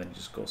 but then, well, then you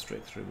just go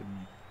straight through,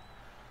 wouldn't you?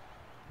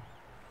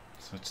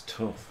 So it's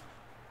tough.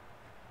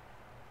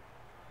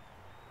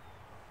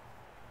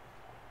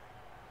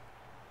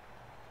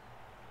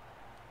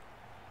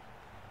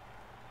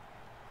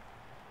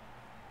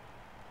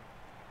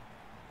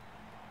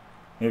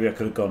 Maybe I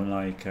could have gone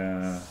like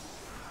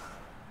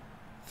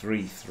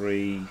 3,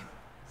 3,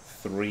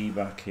 3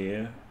 back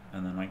here,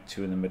 and then like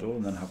 2 in the middle,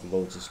 and then have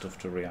loads of stuff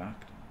to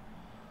react.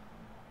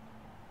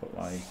 But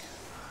like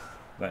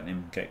letting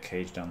him get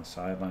caged down the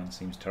sideline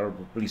seems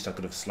terrible. At least I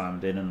could have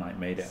slammed in and like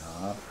made it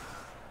hard.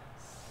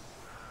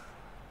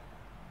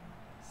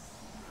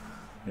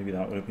 Maybe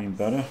that would have been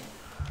better.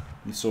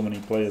 With so many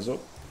players up.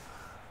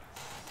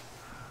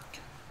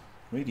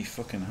 Really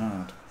fucking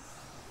hard.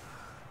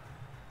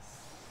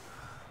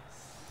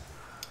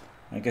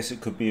 I guess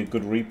it could be a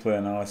good replay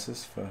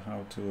analysis for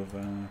how to have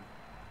won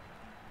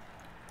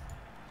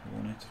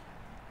it.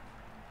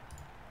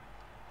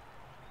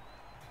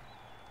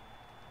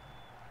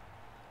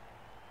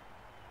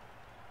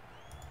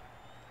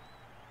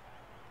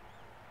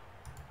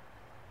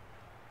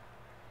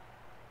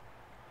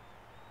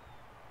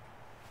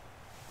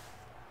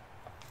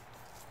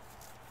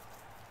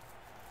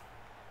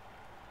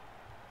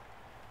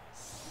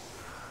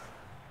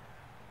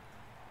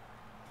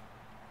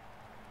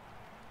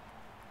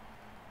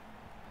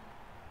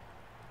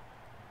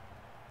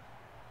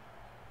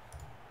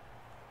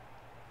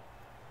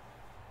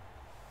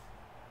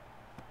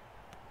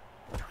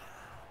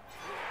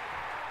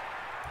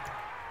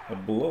 A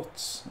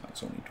Blutz.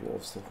 That's only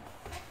dwarves though.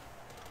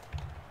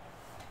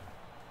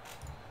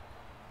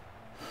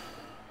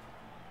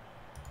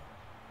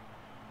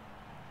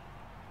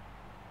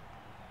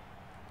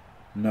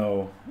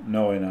 No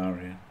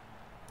Inarian.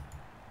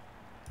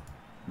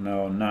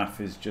 No,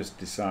 NAF is just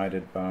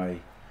decided by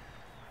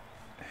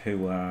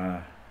who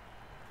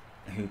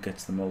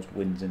gets the most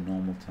wins in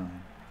normal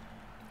time.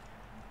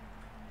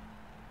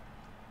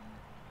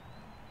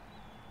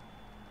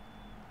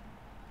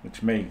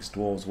 Which makes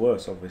dwarves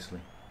worse, obviously.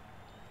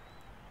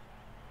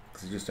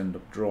 Because they just end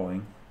up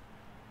drawing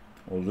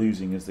or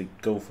losing as they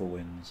go for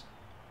wins.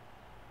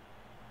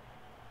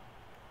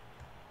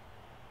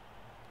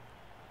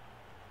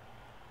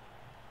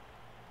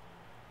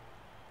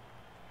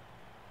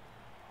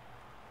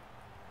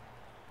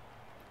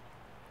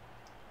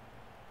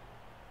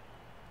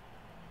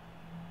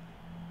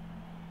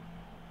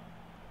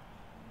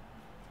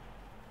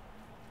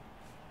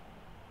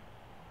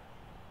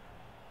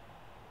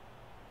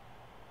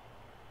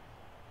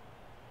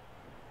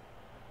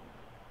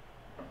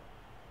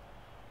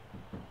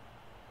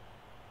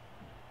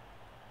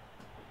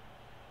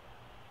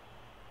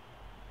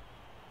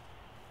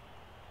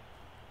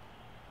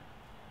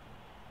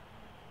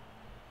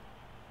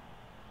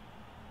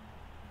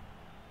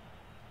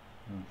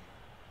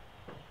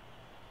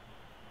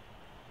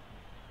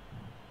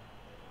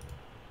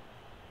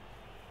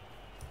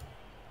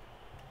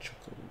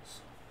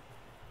 Chuckles.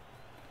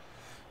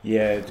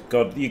 Yeah,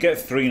 God, you get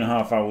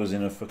 3.5 hours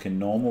in a fucking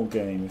normal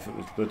game. If it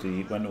was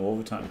bloody, it went to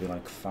overtime, it'd be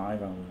like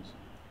 5 hours.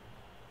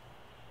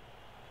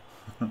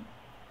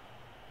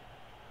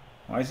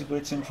 Why is he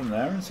blitzing from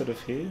there instead of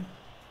here?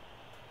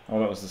 Oh,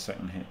 that was the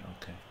second hit.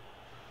 Okay,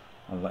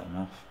 I'll let him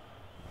off.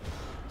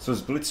 So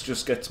his blitz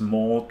just gets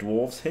more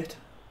dwarves hit?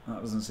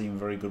 That doesn't seem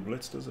very good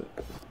blitz, does it?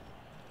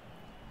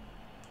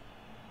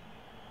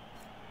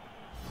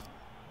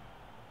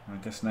 I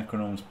guess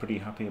Necrognome's pretty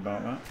happy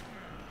about that.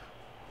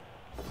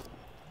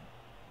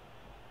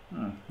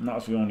 Not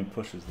if he only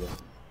pushes though.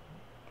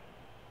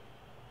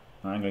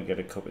 I'm gonna get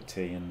a cup of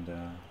tea and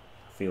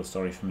feel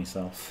sorry for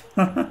myself.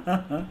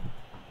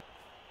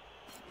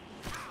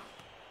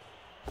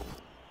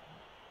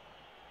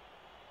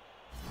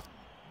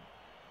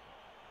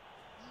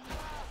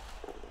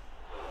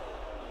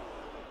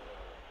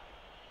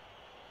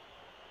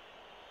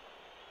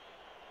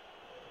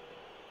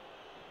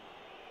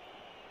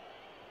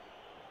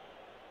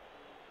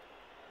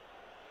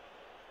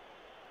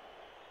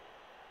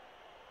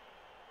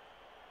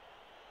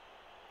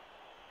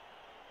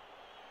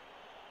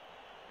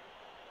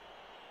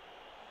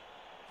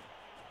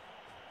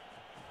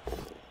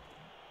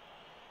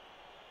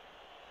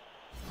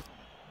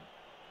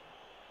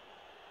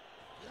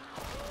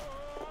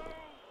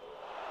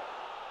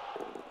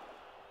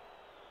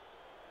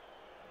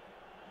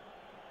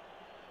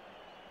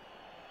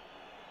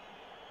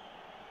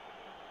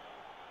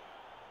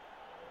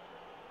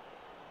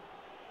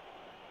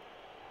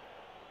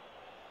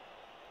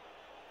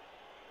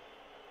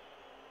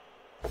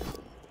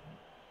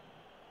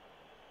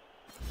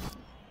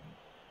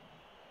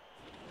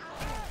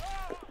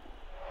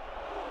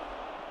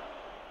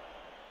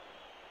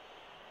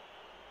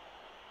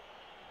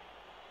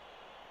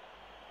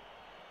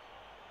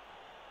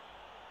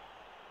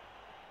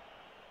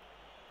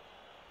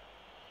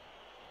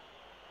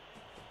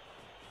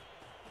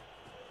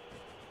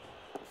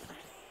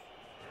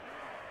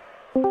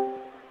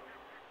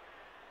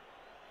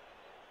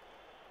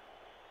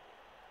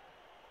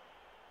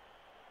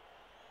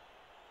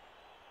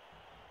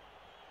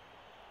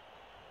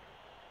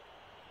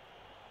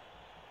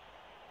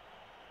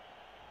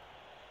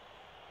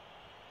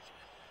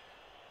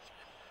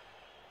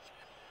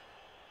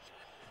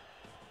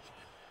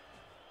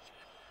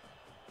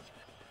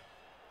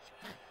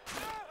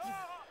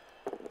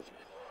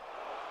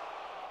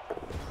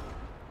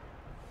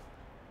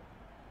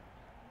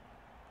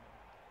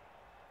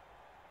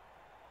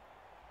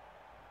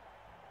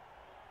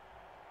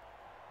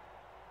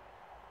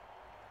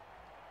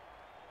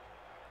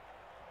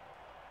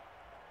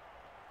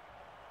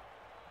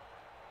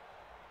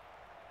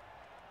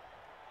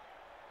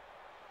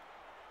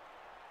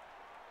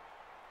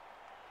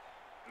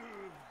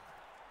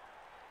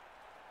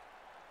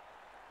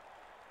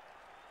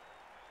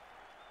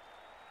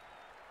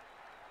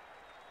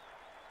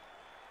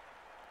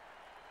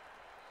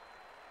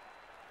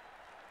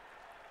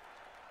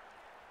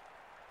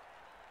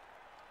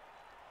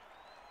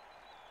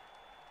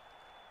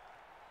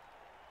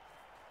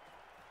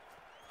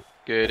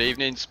 Good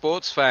evening,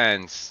 sports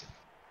fans.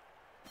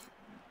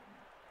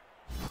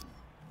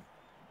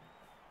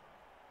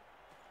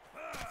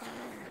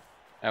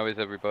 How is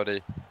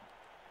everybody?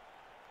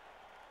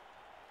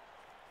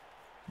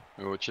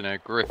 We're watching a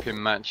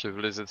gripping match of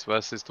lizards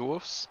versus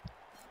dwarfs.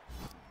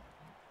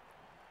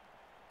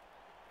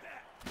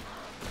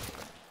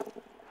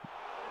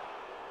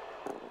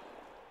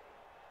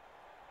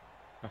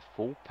 A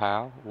full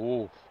power.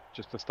 Ooh,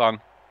 just a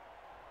stun.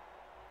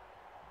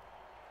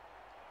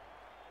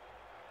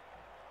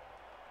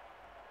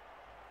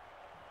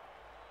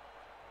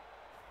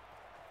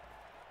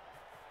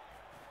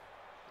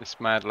 This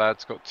mad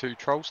lad's got 2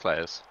 troll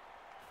slayers.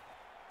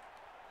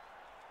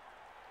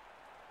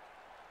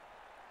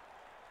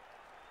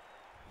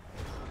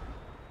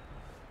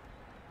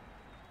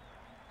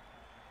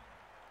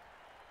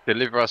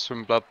 Deliver us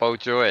from Blood Bowl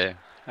joy.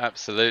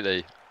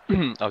 Absolutely.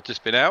 I've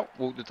just been out,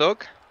 walked the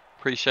dog,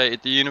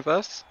 appreciated the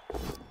universe.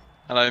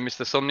 Hello,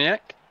 Mr.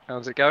 Somniac.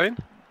 How's it going?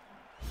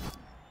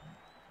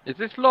 Is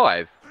this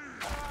live?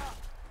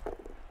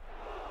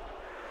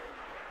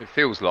 It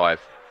feels live.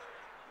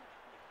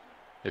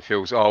 It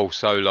feels, oh,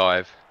 so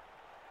live.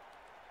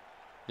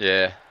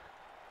 Yeah.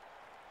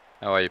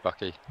 How are you,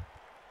 Bucky?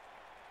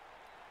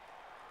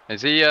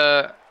 Is he,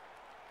 I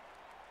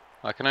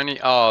can only,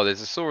 oh,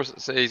 there's a Saurus,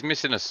 so he's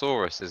missing a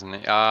Saurus, isn't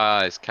he?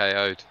 Ah, it's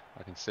KO'd.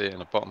 I can see it in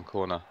the bottom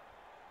corner.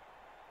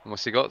 And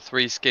what's he got?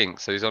 3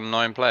 skinks, so he's on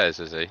 9 players,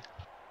 is he?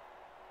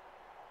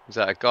 Is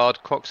that a guard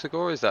Coxagor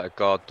or is that a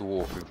guard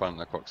dwarf in front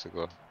of the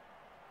Coxagor?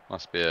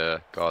 Must be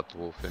a guard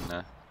dwarf in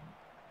there.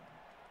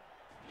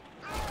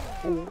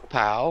 Ooh,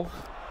 pow.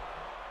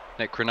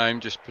 Necrognome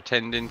just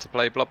pretending to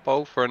play Blood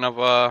Bowl for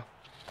another...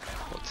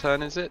 What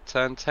turn is it?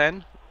 Turn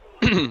 10?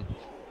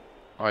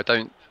 I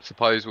don't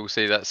suppose we'll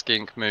see that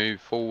skink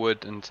move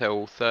forward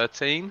until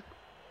 13.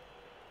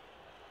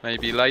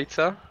 Maybe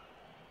later.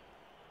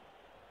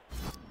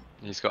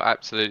 He's got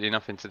absolutely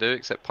nothing to do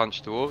except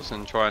punch dwarves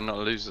and try and not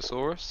lose the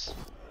Saurus.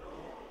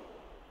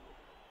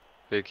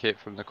 Big hit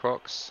from the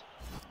Crocs.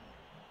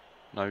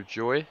 No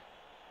joy.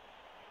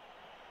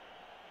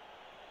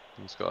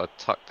 He's got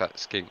to tuck that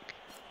skink.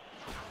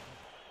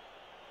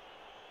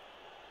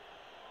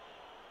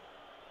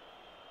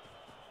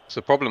 So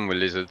the problem with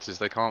lizards is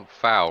they can't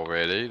foul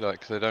really,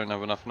 like 'cause they don't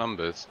have enough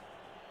numbers.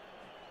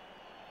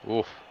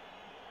 Oof.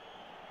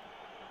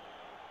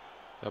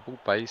 Double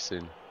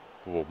basing.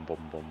 Boom,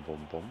 boom, boom,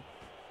 boom, boom.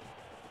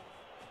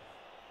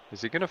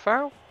 Is he gonna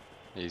foul?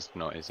 He's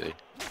not, is he?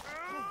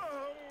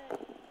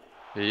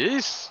 He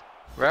is!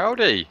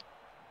 Rowdy!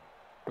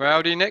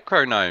 Rowdy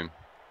Necrognome.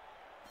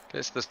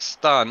 Gets the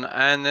stun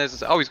and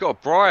there's... Oh, he's got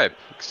a bribe!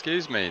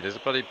 Excuse me, there's a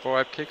bloody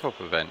bribe kickoff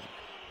event.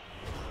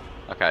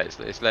 Okay,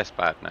 it's less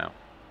bad now.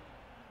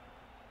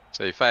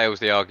 So he fails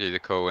the argue the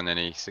call and then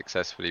he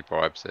successfully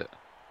bribes it.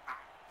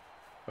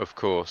 Of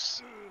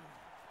course.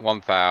 1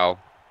 foul,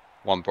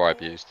 1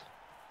 bribe used.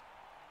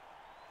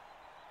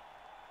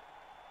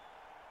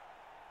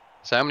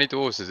 So how many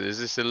dwarves is it? Is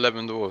this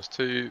 11 dwarves?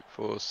 2,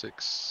 4,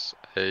 6,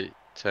 8,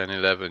 10,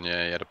 11.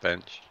 Yeah, he had a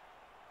bench.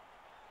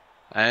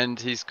 And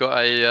he's got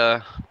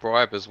a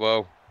bribe as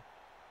well.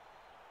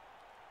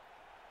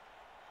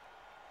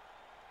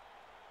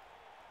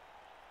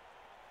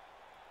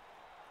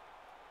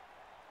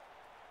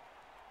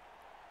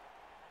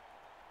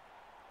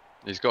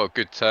 He's got a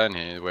good turn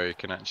here where he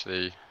can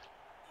actually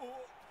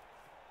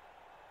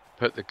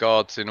put the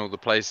guards in all the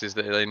places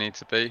that they need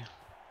to be.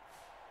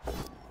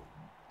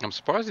 I'm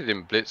surprised he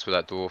didn't blitz with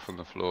that dwarf on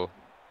the floor.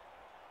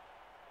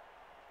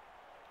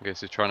 I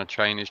guess he's trying to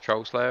train his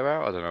Troll Slayer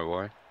out, I don't know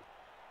why.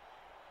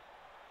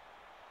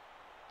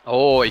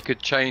 Oh, he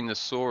could chain the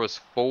Saurus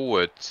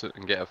forward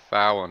and get a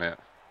foul on it.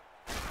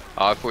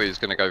 Oh, I thought he was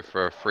going to go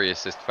for a 3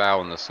 assist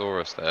foul on the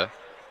Saurus there.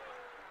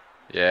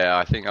 Yeah,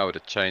 I think I would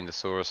have chained the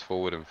Saurus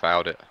forward and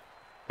fouled it.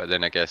 But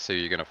then I guess who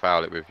you're going to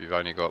foul it with? You've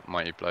only got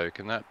Mighty Blow.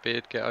 Can that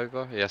beard get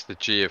over? He has to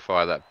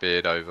geofire that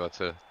beard over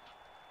to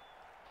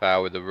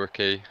foul with the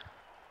rookie.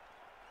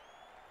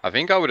 I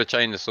think I would have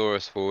chained the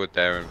Saurus forward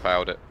there and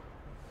fouled it.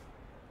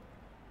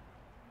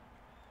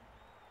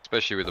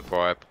 Especially with the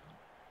bribe.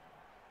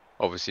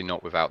 Obviously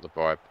not without the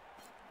bribe.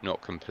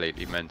 Not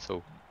completely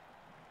mental.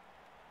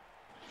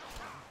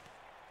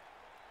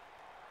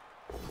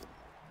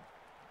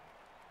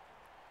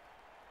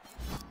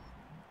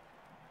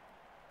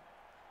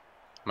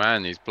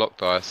 Man, these block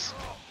dice.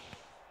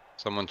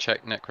 Someone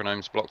check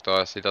Necrognome's block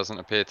dice. He doesn't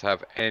appear to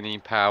have any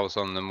pals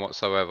on them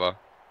whatsoever.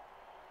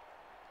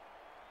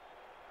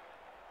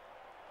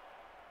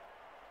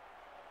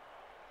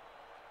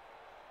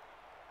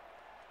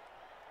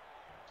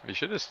 He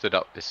should have stood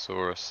up this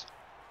Saurus.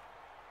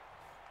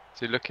 Is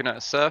he looking at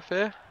a surf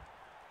here?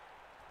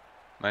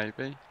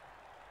 Maybe.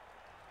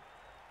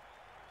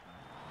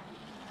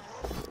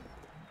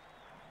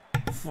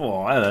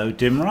 Oh, hello,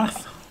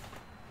 Dimrath.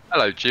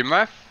 Hello,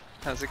 Jimrath.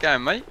 How's it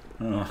going, mate?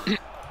 Oh,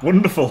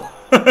 wonderful.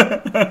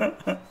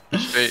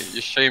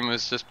 Your stream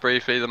was just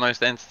briefly the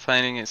most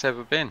entertaining it's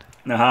ever been.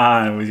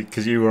 Ah,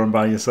 because you were on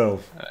by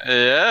yourself.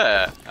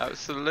 Yeah,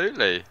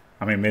 absolutely.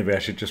 I mean, maybe I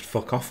should just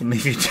fuck off and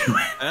leave you to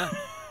it.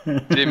 Yeah.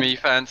 Jimmy,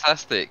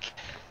 fantastic.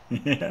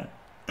 Yeah.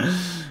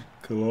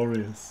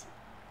 Glorious.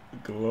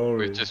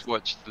 Glorious. We just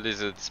watched the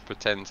lizards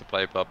pretend to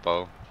play Blood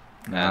Bowl.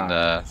 Nice.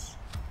 And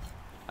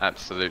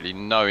absolutely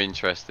no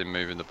interest in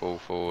moving the ball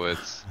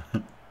forwards.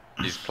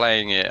 He's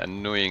playing it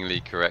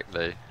annoyingly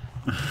correctly.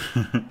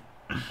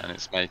 And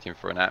it's making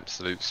for an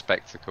absolute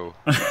spectacle.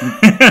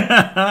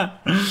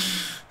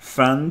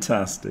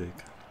 Fantastic.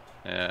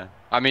 Yeah.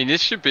 I mean,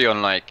 this should be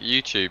on like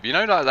YouTube. You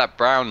know, like that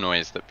brown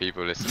noise that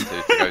people listen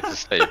to go to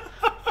sleep.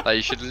 Like,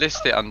 you should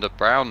list it under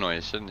brown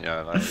noise, shouldn't you?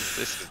 Like,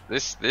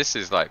 this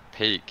is like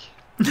peak.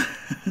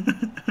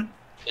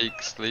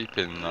 peak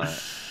sleeping like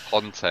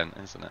content,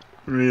 isn't it?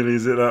 Really,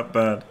 is it that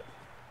bad?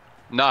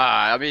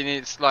 Nah, I mean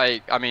it's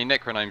like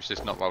Necrognome's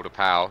just not rolled a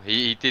foul.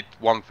 He did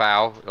one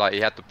foul, like he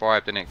had the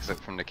bribe in it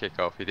from the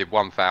kickoff. He did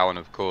one foul and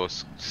of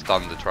course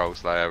stunned the Troll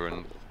Slayer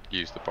and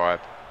used the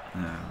bribe.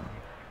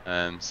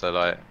 Yeah. So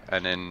like,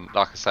 and then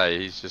like I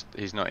say,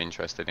 he's not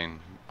interested in.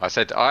 I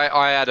said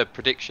I had a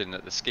prediction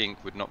that the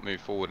skink would not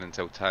move forward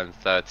until turn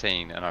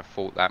 13, and I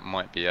thought that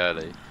might be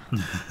early.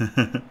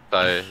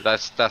 So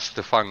that's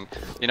the fun.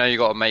 You know, you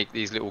got to make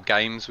these little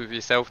games with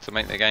yourself to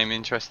make the game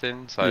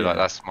interesting. So Yeah. like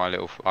that's my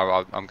little.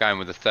 I'm going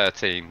with the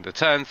 13. The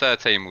turn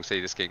 13 will see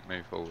the skink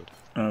move forward.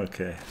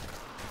 Okay.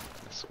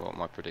 That's what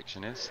my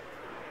prediction is.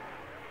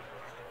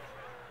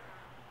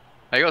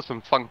 They got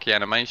some funky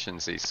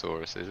animations, these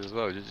Sauruses as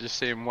well. Did you just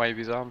see him wave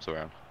his arms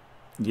around?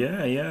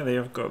 Yeah, yeah, they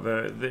have got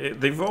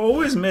they've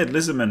always made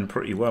lizardmen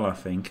pretty well, I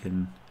think,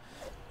 in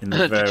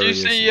the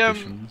various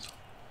editions.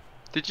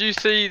 Did you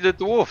see the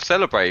dwarf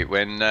celebrate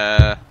when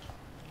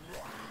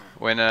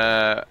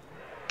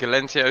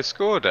Galentio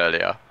scored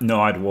earlier? No,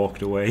 I'd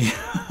walked away.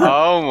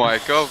 Oh my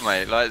god,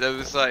 mate! Like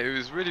it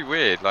was really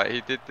weird. Like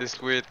he did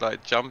this weird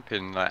like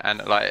jumping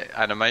like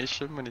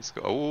animation when he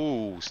scored.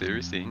 Oh,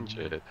 seriously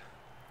injured.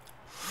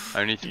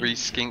 Only 3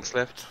 skinks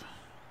left.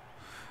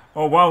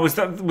 Oh wow, was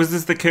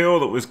this the KO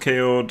that was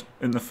KO'd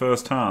in the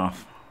first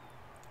half?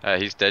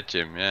 He's dead,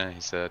 Jim. Yeah,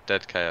 he's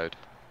dead KO'd.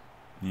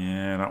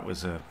 Yeah, that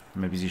was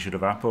maybe he should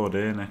have appoed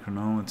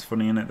Necrognome. It's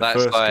funny, isn't it?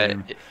 That's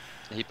like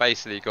he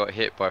basically got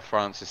hit by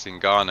Francis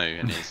Ngannou,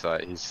 and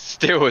he's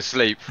still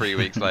asleep 3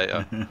 weeks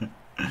later.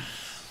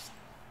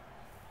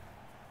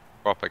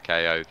 Proper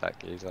KO'd that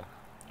geezer.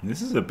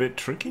 This is a bit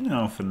tricky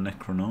now for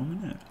Necrognome,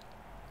 isn't it?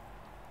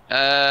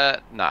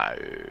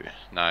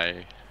 No.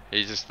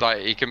 He just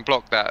he can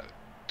block that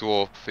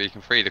dwarf, he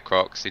can free the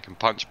crocs, he can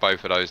punch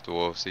both of those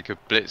dwarves, he could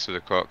blitz with the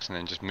crocs and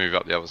then just move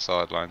up the other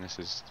sideline. This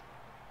is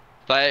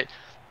like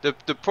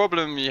the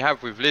problem you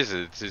have with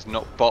lizards is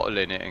not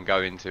bottling it and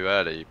going too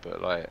early,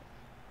 but like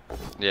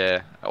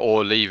yeah,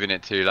 or leaving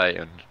it too late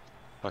and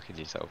fucking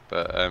yourself.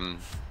 But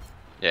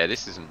yeah,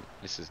 this isn't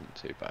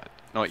too bad.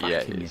 Not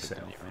yet. It isn't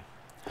anyway.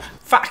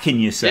 Fucking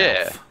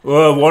yourself.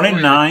 Yeah. 1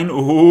 in 9.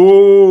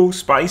 Ooh,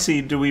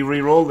 spicy. Do we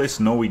re-roll this?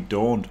 No, we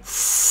don't.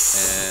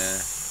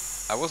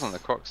 That wasn't the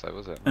crocs though,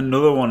 was it?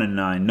 Another 1 in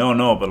 9.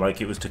 No, but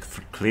like it was to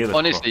clear the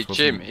honestly, crocs,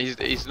 Jim,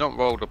 he's not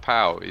rolled a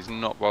pow. He's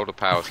not rolled a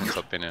pow since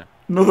I've been here.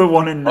 Another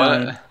 1 in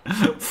 9.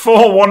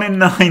 4 1 in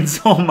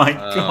 9s. Oh my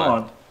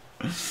god.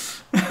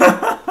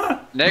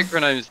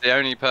 Necrognome's the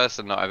only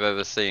person that I've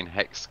ever seen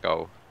hex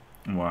skull.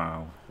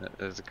 Wow.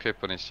 There's a clip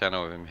on his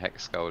channel of him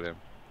hex skulling him.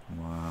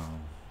 Wow.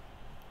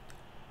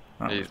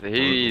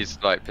 He's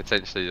like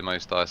potentially the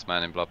most dice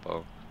man in Blood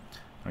Bowl.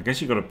 I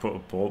guess you got to put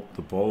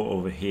the ball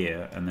over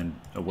here and then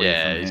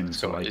away from him.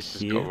 So like he's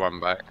just got to run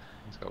back.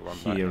 He's got to run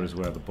back. Here is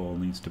where the ball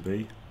needs to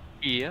be.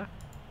 Here.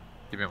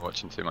 You've been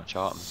watching too much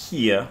Artemis.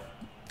 Here.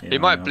 Yeah, he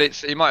might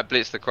blitz. He might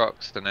blitz the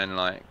crocs and then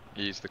like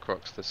use the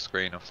crocs to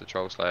screen off the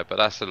Troll Slayer. But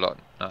that's a lot.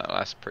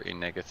 That's pretty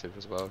negative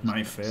as well.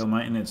 Might fail,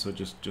 mightn't it? So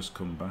just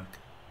come back.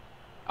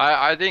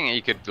 I think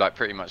he could like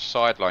pretty much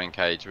sideline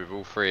cage with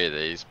all 3 of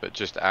these, but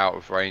just out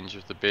of range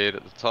of the beard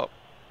at the top.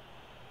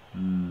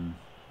 No,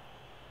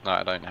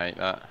 I don't hate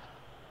that.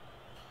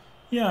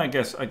 Yeah, I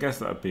guess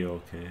that'd be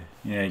okay.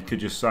 Yeah, you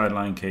could just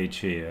sideline cage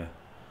here.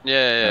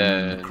 Yeah.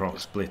 And then the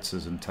crocs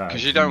blitzers and tags.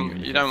 Because you don't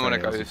want to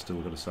go. You've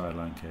still got a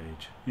sideline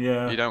cage.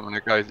 Yeah. You don't want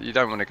to go. You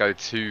don't want to go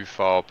too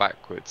far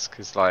backwards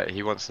because like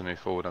he wants to move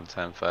forward on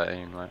turn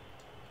 13. Like.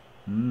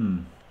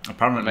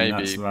 Apparently,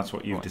 maybe that's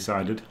what you've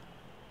decided.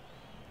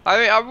 I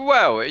mean,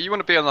 well, you want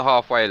to be on the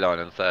halfway line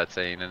on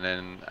 13, and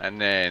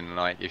then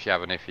like if you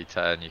have an iffy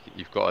turn,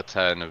 you've got a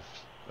turn of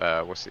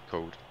what's it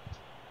called?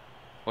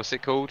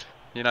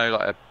 You know,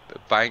 like a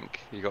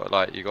bank. You got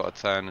a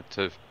turn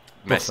to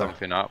mess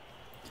something up.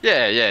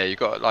 Yeah. You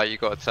got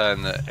a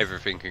turn that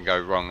everything can go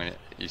wrong and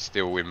you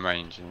still win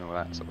range and all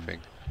that sort of thing.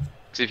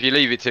 Because if you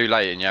leave it too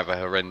late and you have a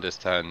horrendous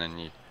turn, then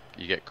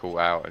you get caught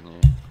out and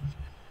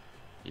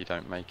you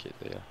don't make it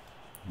there.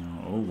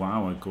 No. Oh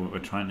wow, we're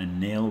trying to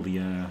nail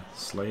the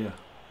Slayer.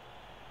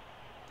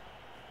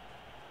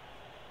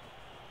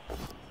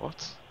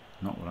 What?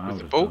 Not what I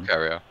would have ball done.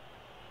 Carrier.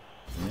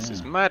 Yeah. This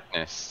is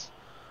madness.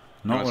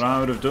 Not what I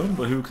would have done,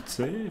 but who could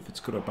say if it's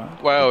good or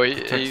bad? Well,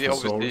 he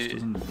obviously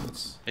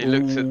he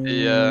looks at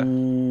the.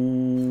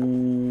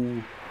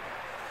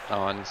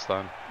 Oh, I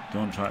understand.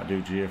 Don't try to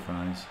do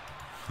GFIs.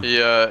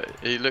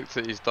 He looked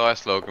at his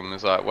dice log and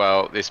was like,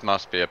 "Well, this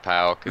must be a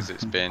power because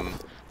it's been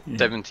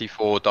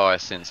 74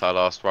 dice since I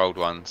last rolled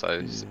one,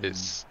 so it's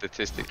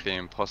statistically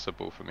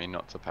impossible for me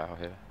not to power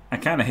here." I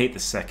kind of hate the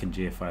second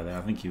GFI there.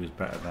 I think he was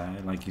better there.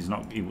 Like he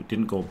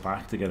didn't go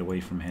back to get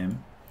away from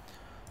him,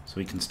 so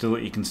he can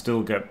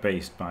still get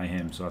based by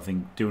him. So I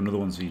think do another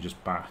one so you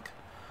just back.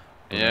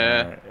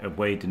 But,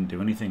 Wade didn't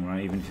do anything,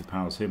 right? Even if he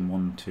powers him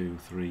 1, 2,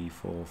 3,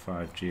 4,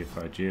 5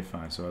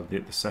 GFI. So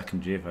the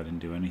second GFI didn't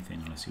do anything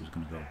unless he was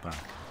going to go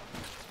back.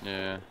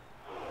 Yeah.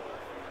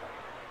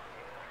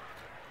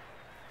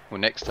 Well,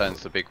 next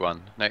turn's the big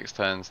one. Next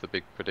turn's the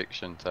big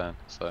prediction turn.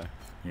 So.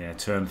 Yeah,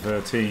 turn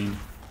 13.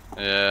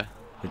 Yeah.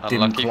 The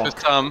dim Unlucky for clock.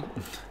 some.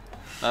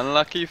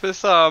 Unlucky for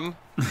some.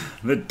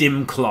 The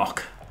dim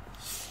clock.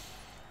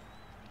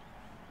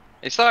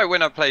 It's like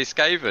when I play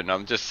Skaven,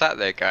 I'm just sat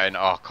there going,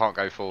 oh, can't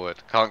go forward,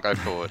 can't go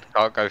forward,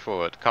 can't go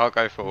forward, can't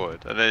go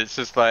forward. And then it's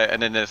just like,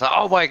 and then it's like,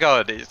 oh my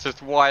god, it's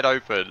just wide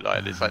open.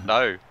 Like, it's like,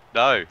 no,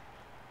 no.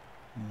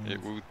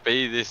 It will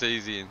be this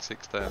easy in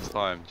 6 turns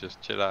time, just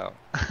chill out.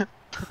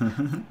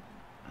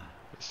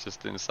 It's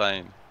just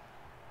insane.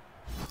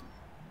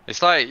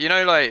 It's like, you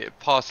know, like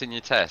passing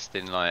your test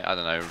in like, I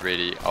don't know, a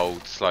really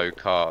old slow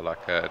car,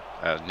 like a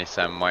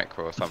Nissan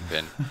Micra or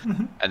something.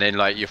 And then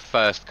like your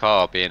first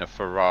car being a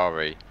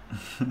Ferrari.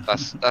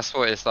 That's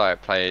what it's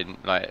like playing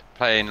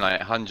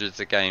like hundreds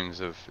of games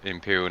of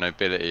Imperial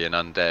Nobility and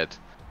Undead,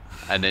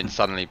 and then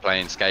suddenly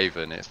playing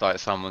Skaven. It's like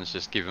someone's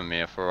just given me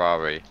a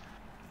Ferrari,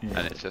 Yeah.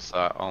 and it's just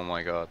like, oh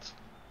my god,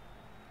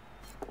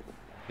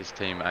 his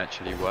team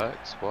actually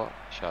works. What?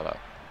 Shut up.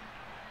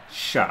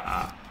 Shut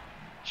up.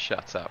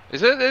 Shut up.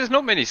 There's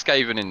not many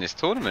Skaven in this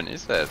tournament,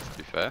 is there? To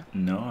be fair.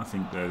 No, I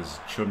think there's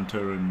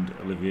Chunter and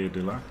Olivier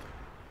Delac.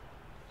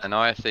 And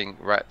I think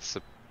Rats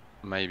are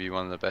maybe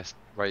one of the best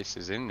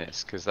races in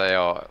this because they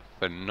are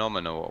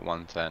phenomenal at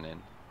 1 turn in.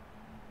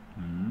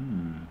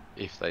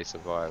 If they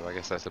survive, I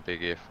guess that's a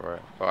big if for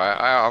it. But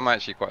I'm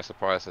actually quite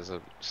surprised.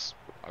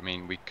 I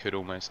mean, we could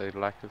almost say the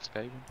lack of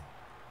Skaven.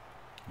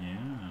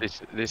 Yeah.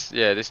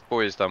 This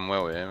boy has done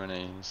well here, and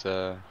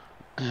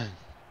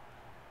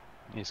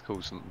he's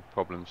caused some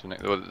problems for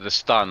well, the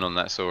stun on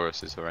that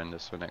Saurus is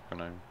horrendous for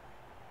Necrognome.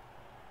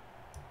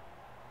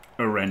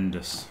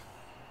 Horrendous.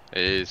 It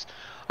is.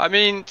 I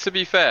mean, to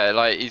be fair,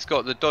 like he's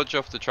got the dodge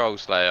off the Troll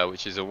Slayer,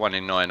 which is a 1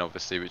 in 9,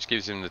 obviously, which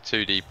gives him the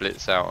 2D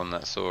blitz out on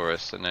that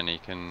Saurus, and then he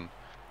can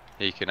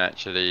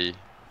actually.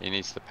 He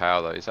needs the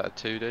power though. Is that a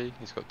 2D?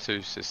 He's got 2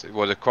 assists.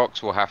 Well, the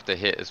Crocs will have to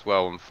hit as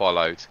well and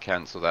follow to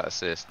cancel that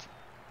assist.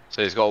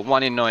 So he's got a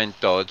 1 in 9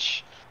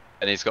 dodge,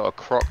 and he's got a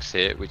Crocs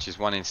hit, which is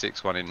 1 in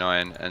 6, 1 in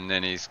 9, and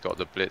then he's got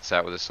the blitz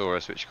out with the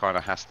Saurus, which kind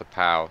of has to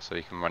power so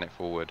he can run it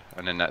forward,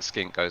 and then that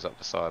skink goes up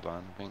the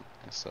sideline. I think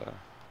it's.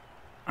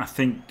 I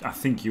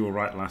think you were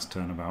right last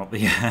turn about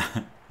the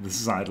the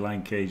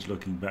sideline cage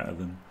looking better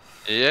than.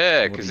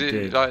 Yeah, because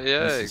it like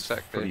this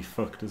exactly. Is pretty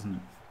fucked, isn't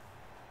it?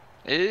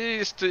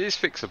 It is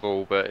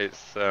fixable, but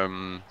it's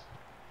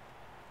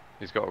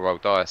he's got to roll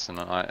dice, and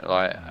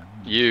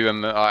you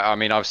and I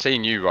mean I've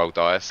seen you roll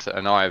dice,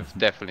 and I've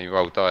definitely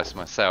rolled dice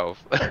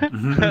myself,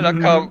 and I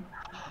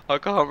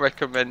can't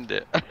recommend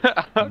it.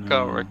 I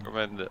can't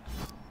recommend it.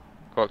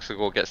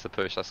 Croxagore gets the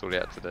push. That's all he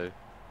had to do.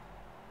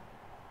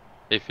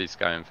 If he's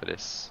going for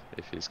this,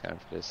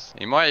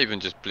 he might even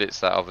just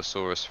blitz that other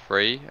Saurus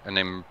free, and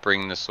then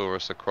bring the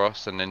Saurus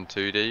across, and then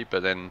 2D,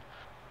 but then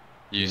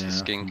use the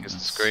skink as the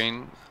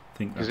screen.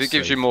 Because it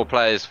gives you more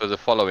players for the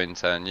following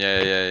turn.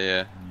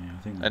 Yeah.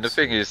 I think And the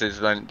thing is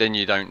then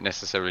you don't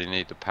necessarily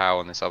need the power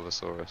on this other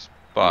Saurus,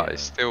 but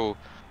it's still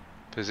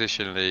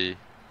positionally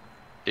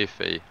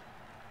iffy.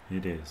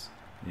 It is,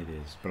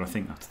 but I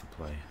think that's the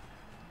play.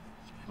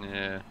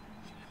 Yeah.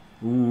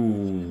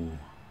 Ooh.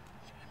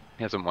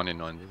 He hasn't 1 in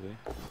 9, does he?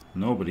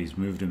 Nobody's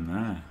moved him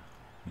there,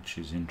 which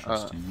is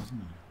interesting,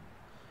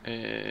 isn't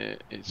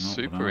it? It's Not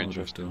super what I would have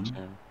interesting. done.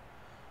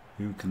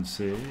 Yeah. Who can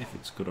say if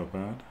it's good or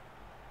bad?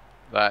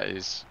 That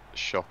is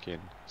shocking.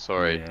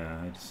 Sorry.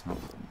 Yeah, it's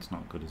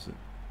not good, is it?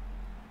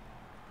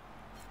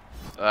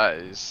 That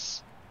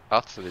is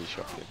utterly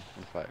shocking,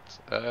 in fact.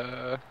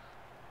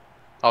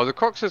 Oh, the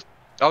Crocs is...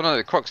 Oh no,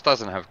 the Crocs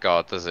doesn't have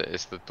guard, does it?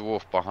 It's the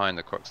dwarf behind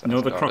the Crocs that No,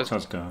 has the guard, Crocs isn't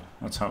has guard.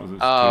 That's how it's 2D.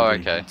 Oh,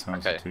 okay. That's how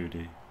Okay. it's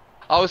 2D.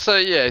 Oh, so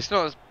yeah, it's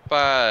not as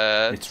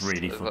bad. It's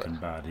really fucking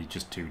bad. He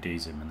just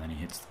 2Ds him and then he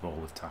hits the ball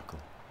with tackle.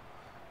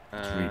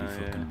 It's really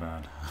fucking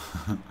bad.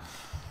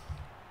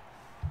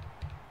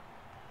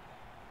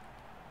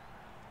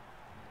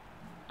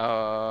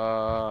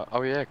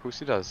 Oh yeah, of course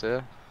he does,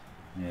 yeah.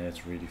 Yeah,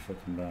 it's really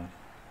fucking bad.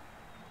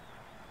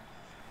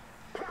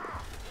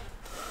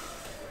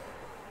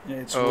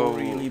 It's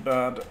really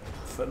bad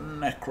for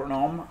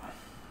Necrognome.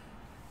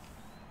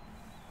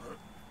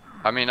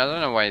 I mean, I don't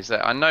know why he's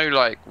there. I know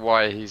like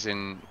why he's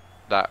in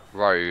that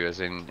row, as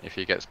in if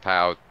he gets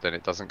powered, then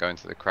it doesn't go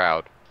into the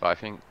crowd. But I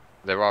think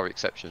there are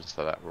exceptions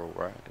to that rule,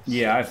 right?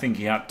 Yeah, I think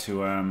he had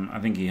to. I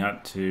think he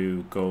had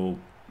to go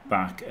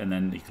back, and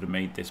then he could have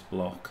made this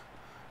block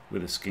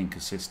with a skink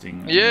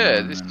assisting.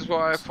 Yeah, this is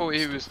what I thought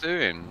he was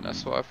doing.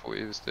 That's what I thought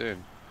he was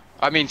doing.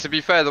 I mean, to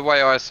be fair, the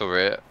way I saw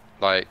it,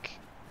 like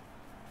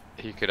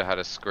he could have had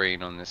a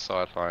screen on this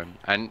sideline,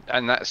 and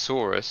that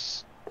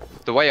Saurus.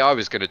 The way I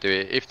was going to do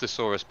it, if the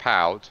Saurus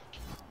powered,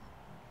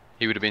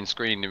 he would have been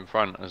screened in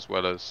front as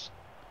well as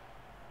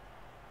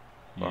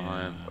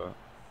behind. Yeah. But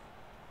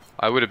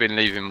I would have been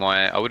leaving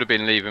my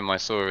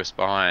Saurus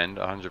behind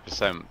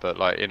 100%. But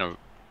like in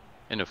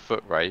a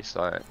foot race,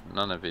 like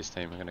none of his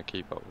team are going to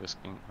keep up with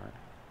skink, right?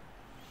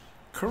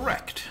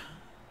 Correct.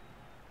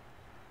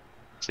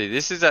 See,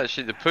 this is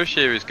actually the push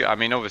here is good. I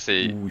mean,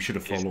 obviously. Ooh, we should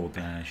have followed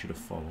there. Should have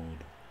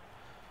followed.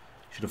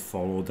 Should have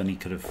followed, then he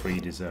could have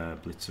freed his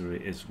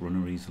blitzer, his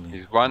runner easily.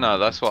 His runner,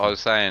 that's what I was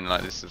saying.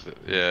 Like this is,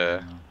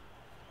 yeah.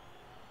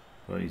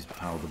 But he's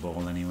powered the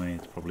ball anyway.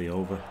 It's probably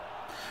over.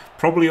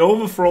 Probably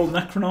over for old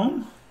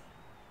Necrognome.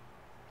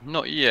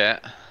 Not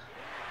yet.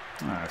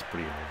 Ah, it's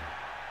pretty over.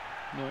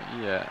 Not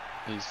yet.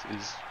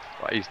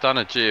 He's done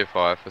a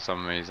GFI for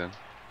some reason.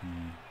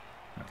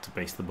 Have to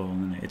base the ball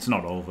in it. It's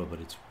not over, but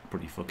it's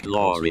pretty fucking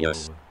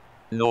glorious. over.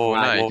 No,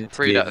 well, I no, won't you can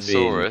free that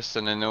Saurus,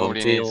 and then all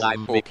he needs is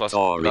 4 plus,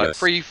 like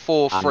 3,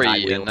 4,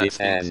 3, and that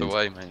stinks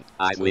away, mate.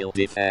 I will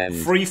defend.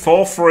 3,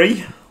 4,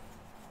 3.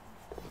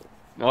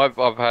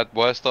 I've had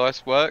worse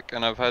dice work,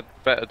 and I've had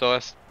better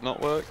dice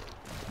not work.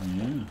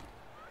 Yeah.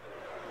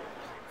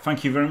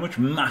 Thank you very much,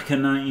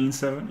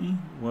 Macca1970.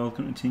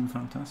 Welcome to Team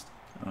Fantastic.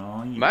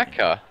 Oh, yeah.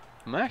 Macca?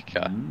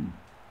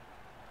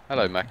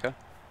 Hello, Macca.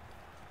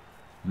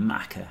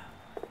 Macca.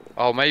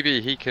 Oh,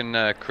 maybe he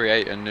can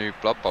create a new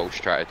Blood Bowl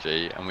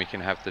strategy, and we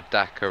can have the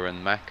Daka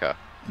and Macca.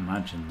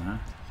 Imagine that.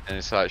 And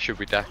it's like, should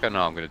we Daka?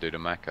 No, I'm going to do the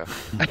Macca.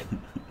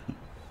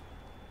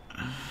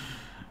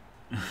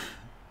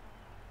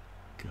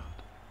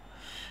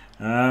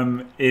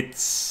 God.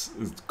 It's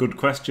a good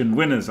question.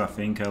 Winners, I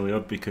think,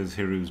 Elliot, because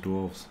Hiru's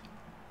dwarves.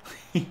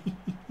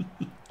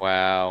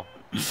 Wow.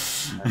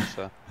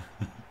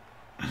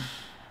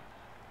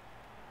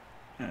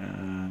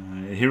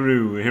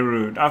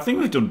 Hiru. I think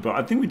we've done, but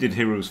I think we did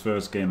Hiru's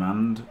first game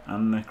and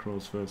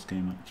Necro's first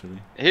game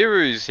actually.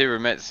 Hiru's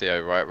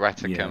Hirumezio, right?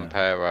 Ratakan Yeah.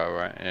 Para,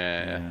 right?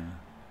 Yeah.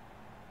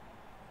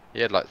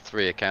 He had like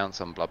 3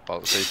 accounts on Blood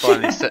Bowl, so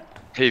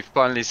he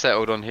finally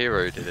settled on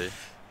Hiru, did he?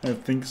 I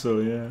think so,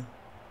 yeah.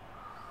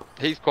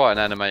 He's quite an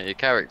animated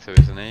character,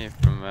 isn't he?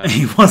 From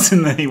he was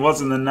in the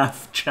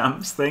NAF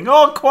champs thing.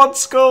 Oh, quad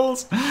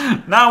skulls!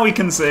 Now we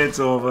can say it's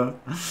over.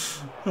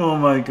 Oh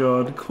my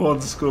god,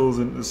 quad skulls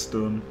into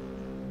stun.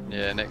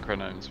 Yeah,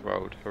 Necrognomes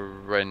rolled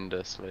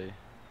horrendously.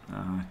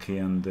 Ah,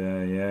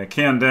 Kiander, yeah.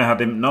 Kiander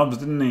had Imp Knobs,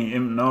 didn't he?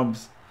 Imp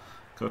Knobs.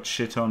 Got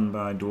shit on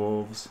by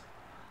dwarves.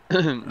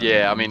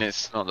 Yeah, I mean,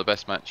 it's not the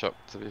best matchup,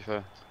 to be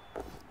fair.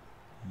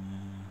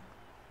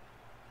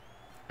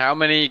 How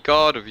many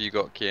guard have you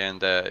got,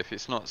 Kiander? If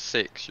it's not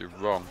 6, you're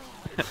wrong.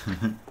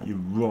 You're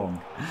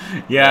wrong.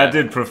 Yeah, I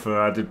did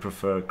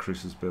prefer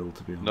Chris's build,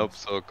 to be honest.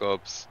 Knobs or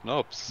gobs?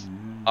 Knobs.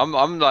 Yeah.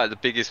 I'm like the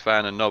biggest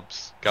fan of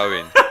knobs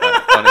going,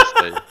 like,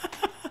 honestly.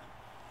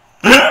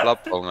 Blood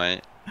Bowl,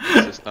 mate.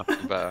 It's just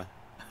nothing better.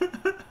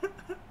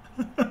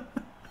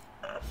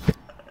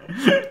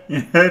 You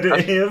heard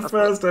it here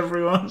first,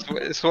 everyone.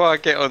 It's why I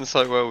get on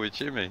so well with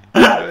Jimmy.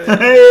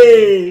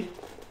 Hey!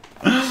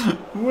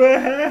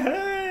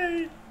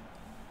 Way!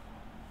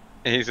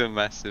 He's a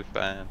massive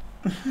fan.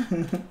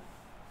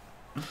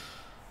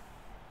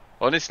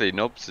 Honestly,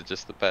 knobs are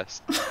just the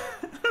best.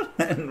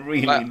 And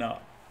really like,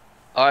 not.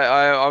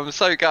 I'm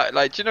so gutted.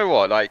 Like, do you know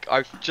what? Like,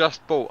 I've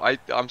just bought.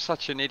 I'm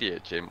such an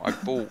idiot, Jim.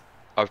 I've bought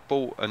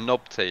a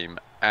knob team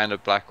and a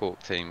Black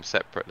Orc team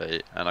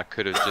separately, and I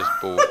could have just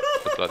bought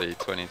the bloody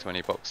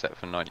 2020 box set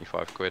for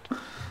 95 quid.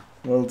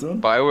 Well done.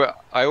 But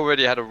I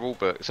already had a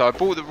rulebook, so I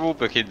bought the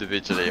rulebook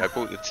individually. I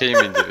bought the team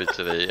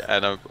individually,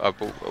 and I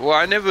bought. Well,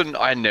 I never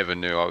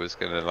knew I was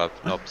gonna love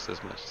knobs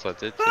as much as I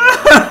did. You know?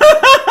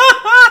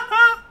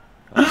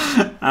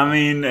 I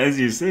mean, as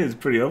you say, it's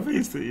pretty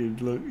obvious that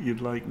you'd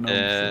like knobs.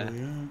 Yeah. So,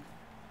 yeah.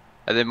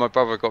 And then my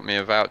brother got me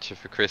a voucher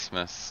for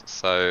Christmas,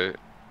 so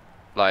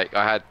like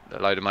I had a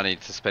load of money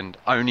to spend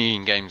only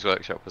in Games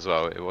Workshop as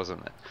well. It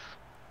wasn't it.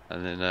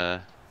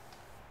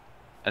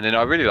 And then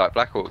I really like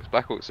Black Orcs.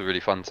 Black Orcs are really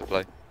fun to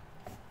play,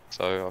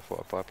 so I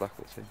thought I'd buy a Black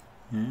Orc team.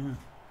 Yeah.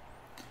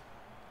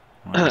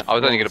 Well, I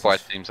was only going to buy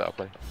teams that I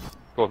play.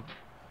 Go on.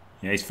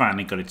 Yeah, he's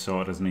finally got it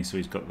sorted, hasn't he? So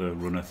he's got the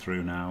runner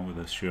through now with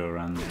a sure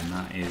hand, and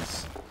that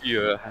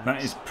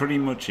is pretty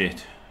much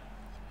it.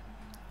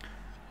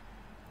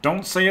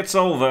 Don't say it's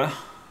over,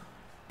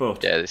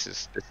 but yeah, this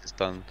is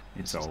done.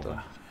 It's over.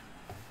 Done.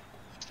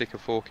 Stick a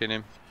fork in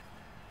him.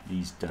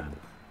 He's done.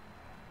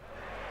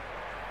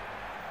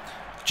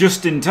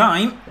 Just in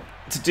time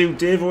to do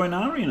Devo and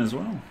Arian as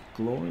well.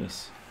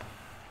 Glorious.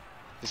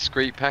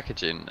 Discreet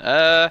packaging.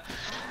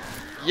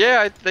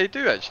 Yeah, they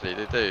do actually.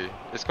 They do.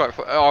 It's quite.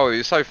 Oh, it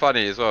was so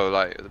funny as well.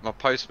 Like my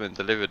postman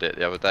delivered it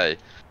the other day,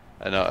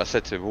 and I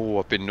said to him, "Oh,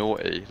 I've been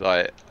naughty."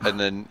 Like, and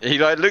then he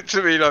like looked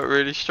at me like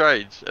really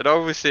strange. And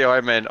obviously, I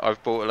meant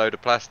I've bought a load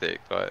of plastic,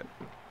 like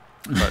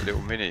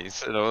little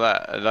minis and all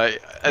that. And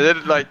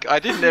then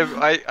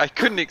I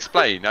couldn't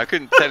explain. I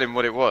couldn't tell him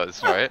what it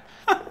was, right?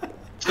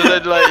 So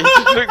then, like, he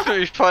just looked at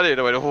me funny, and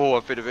I went, "Oh,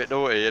 I've been a bit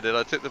naughty." And then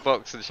I took the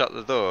box and shut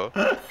the door.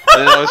 And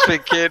then I was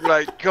thinking,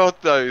 like, God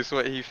knows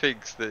what he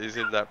thinks that is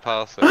in that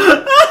parcel.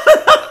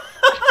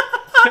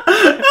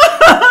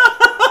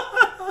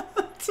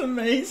 That's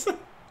amazing.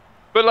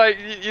 But like,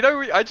 you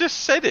know, I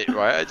just said it,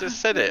 right? I just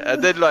said it,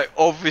 and then like,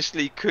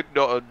 obviously, could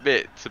not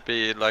admit to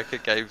being like a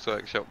Games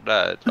Workshop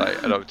nerd,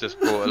 like, and I've just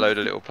bought a load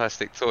of little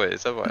plastic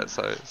toys, have I?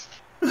 So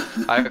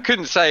I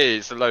couldn't say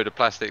it's a load of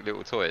plastic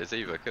little toys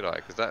either, could I?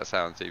 Because that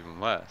sounds even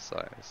worse.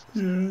 Like,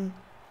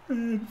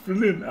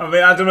 Brilliant. I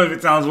mean, I don't know if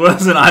it sounds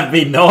worse than I've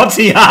been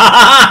naughty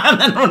and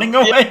then running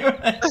away with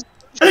it.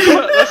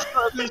 That's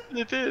what at least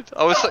you did.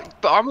 I was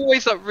like, but I'm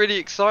always like really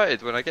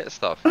excited when I get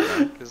stuff, you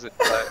know, because it's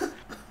like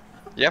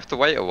you have to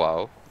wait a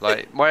while.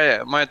 Like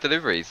my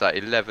delivery's like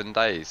 11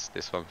 days.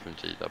 This one from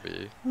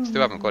GW.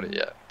 Still haven't got it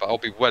yet, but I'll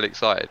be well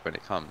excited when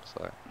it comes.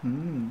 Like.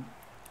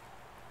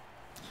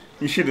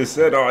 You should have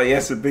said, "Oh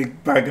yes, a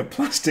big bag of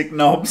plastic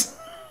knobs."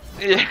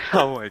 Yeah.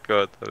 Oh my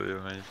god, that'd be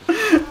amazing.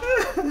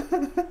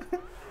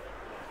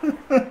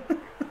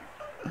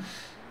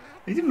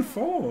 He didn't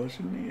fall,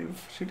 shouldn't he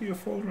have? Should he have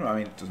fallen? I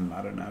mean, it doesn't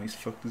matter now. He's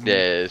fucked, isn't he?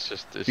 Yeah, it's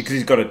just because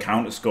he's got a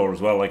counter score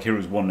as well. Like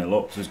Hiru's 1-0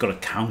 up, so he's got a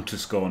counter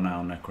score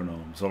now.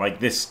 Necrognome. So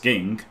like this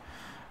skink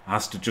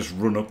has to just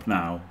run up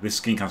now. This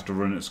skink has to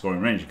run at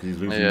scoring range because he's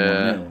losing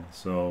 1-0.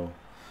 So,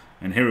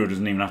 and Hiru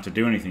doesn't even have to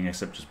do anything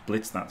except just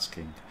blitz that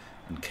skink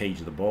and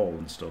cage the ball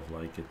and stuff.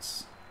 Like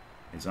it's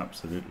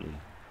absolutely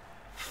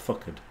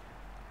fucked.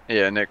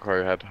 Yeah,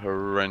 Necro had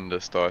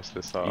horrendous dice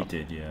this half. He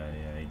did, yeah,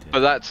 he did. But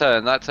that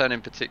turn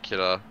in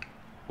particular,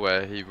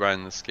 where he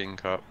ran the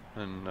skink up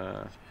and.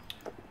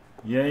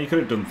 Yeah, he could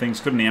have done things,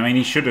 couldn't he? I mean,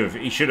 he should have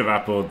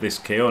appoed this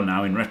KO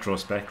now in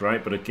retrospect,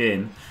 right? But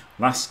again,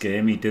 last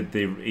game he did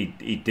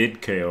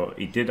KO,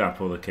 he did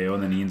appo the KO,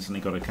 and then he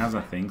instantly got a Kaz,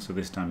 I think. So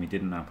this time he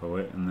didn't appo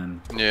it, and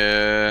then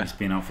he's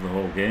been out for the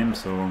whole game.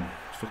 So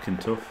it's fucking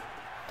tough.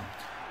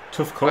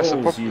 Tough calls.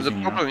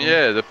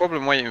 The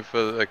problem waiting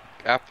for the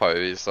appo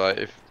is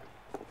like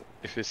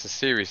if it's a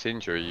serious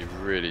injury, you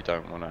really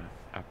don't want to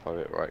appo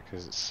it, right?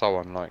 Because it's so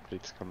unlikely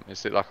to come.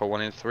 Is it like a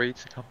 1 in 3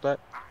 to come back?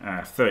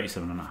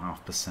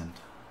 37.5%.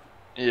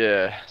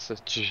 Yeah, so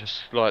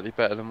just slightly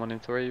better than 1 in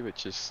 3,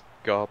 which is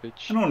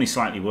garbage. And only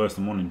slightly worse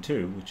than 1 in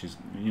 2, which is,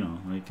 you know,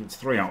 like it's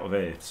 3 out of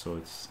 8, so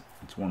it's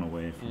 1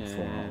 away from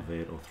 4 out of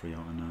 8 or 3 out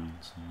of 9.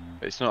 So.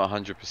 But it's not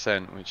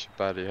 100%, which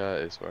badly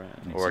hurt is, right?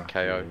 Exactly. Or a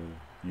KO.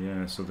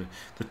 Yeah, so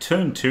the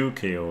turn 2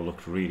 KO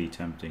looked really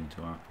tempting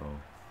to appo.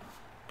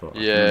 But I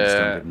can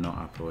understand him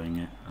not appoing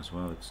it as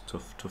well. It's a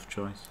tough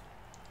choice.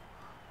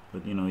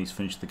 But you know, he's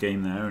finished the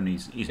game there, and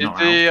he's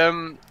not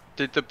out.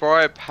 Did the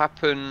bribe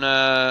happen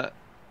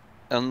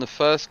on the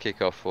first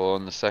kickoff or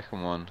on the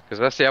second one? Because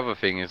that's the other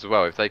thing as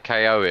well. If they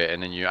KO it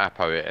and then you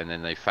appo it and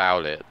then they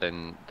foul it,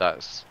 then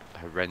that's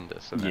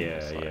horrendous.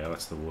 Yeah,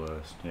 that's the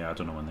worst. Yeah, I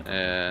don't know when they got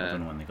I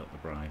don't know when they got the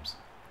bribes.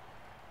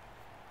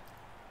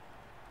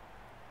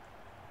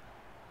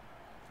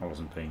 I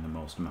wasn't paying the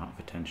most amount of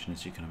attention,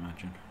 as you can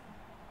imagine.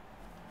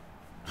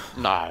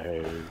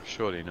 No,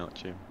 surely not,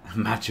 Jim.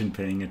 Imagine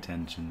paying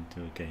attention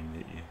to a game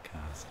that you're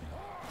casting.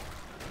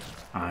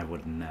 I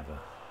would never.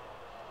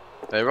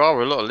 There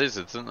are a lot of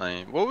lizards, aren't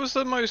they? What was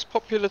the most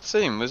popular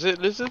team? Was it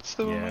lizards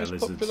that were most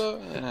popular?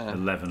 Yeah,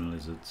 11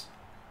 lizards.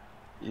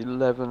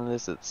 11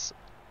 lizards.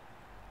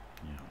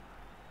 Yeah.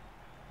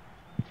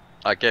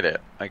 I get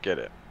it.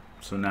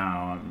 So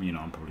now, you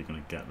know, I'm probably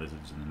going to get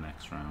lizards in the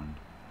next round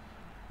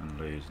and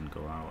lose and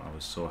go out. I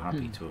was so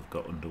happy to have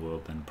got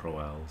Underworld, then Pro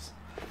L's.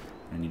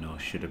 And you know,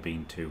 should have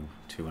been 2-0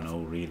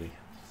 really.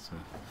 So,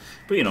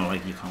 but you know,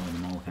 like you can't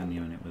win them all, can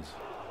you? And it was.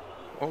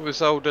 What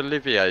was old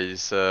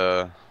Olivier's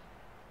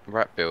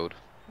rat build?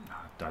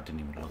 I didn't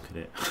even look at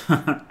it.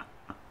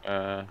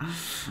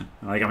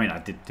 Like I mean, I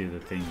did do the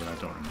thing, but I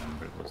don't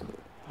remember. It wasn't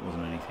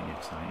anything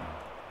exciting.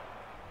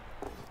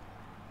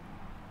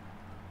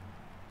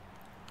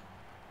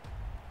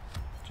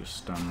 Just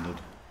standard.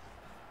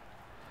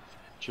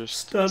 Just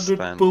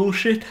standard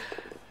bullshit.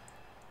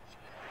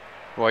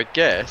 Well, I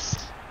guess.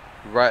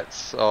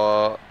 Rats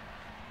are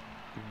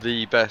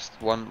the best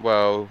one.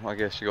 Well, I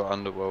guess you got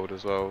Underworld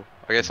as well.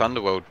 I guess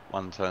Underworld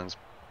 1 turn's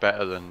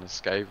better than the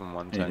Skaven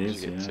 1 turn. You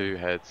get 2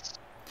 heads.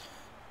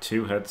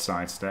 2 heads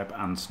sidestep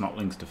and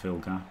snotlings to fill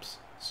gaps.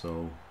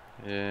 So.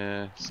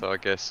 Yeah. So I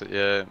guess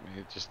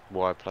just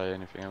why play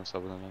anything else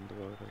other than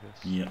Underworld? I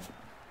guess. Yeah.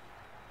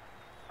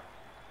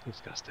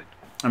 Disgusting.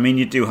 I mean,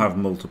 you do have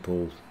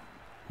multiple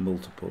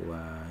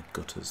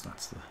gutters.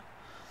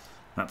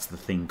 That's the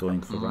thing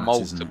going for rats,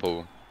 isn't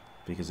it?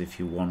 Because if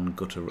you one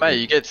gutter, mate,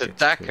 you get to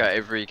Daka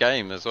every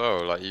game as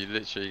well. Like you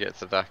literally get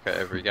to Daka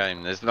every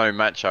game. There's no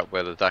matchup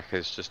where the Daka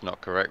is just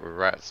not correct with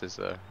rats, is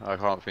there? I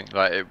can't think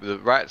the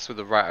rats with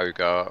the rat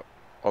ogre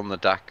on the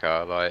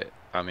Daka. Like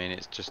I mean,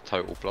 it's just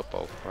total blood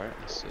bowl, right?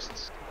 It's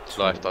just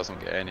life doesn't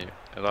get any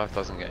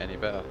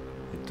better.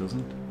 It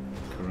doesn't.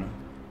 Correct.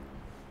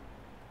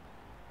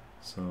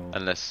 So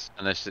unless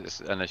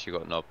you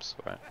got knobs,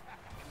 right?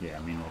 Yeah,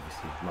 I mean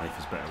obviously life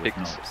is better with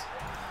knobs.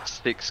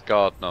 6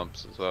 guard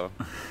knobs as well.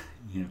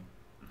 Yeah.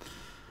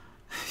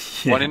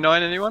 1 in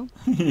 9, anyone?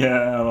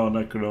 Yeah, hello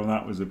Necrognome.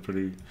 That was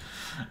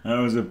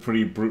a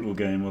pretty brutal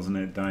game, wasn't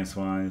it, dice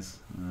wise?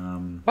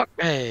 Fuck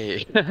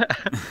me.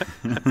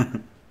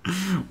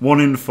 1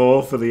 in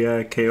 4 for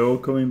the KO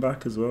coming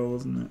back as well,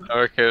 wasn't it?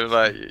 I reckon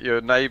like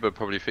your neighbour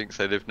probably thinks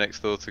they live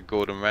next door to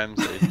Gordon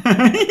Ramsay.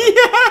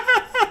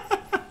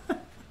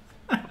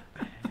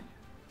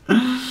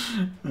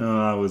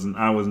 Oh,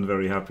 I wasn't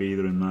very happy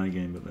either in my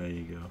game, but there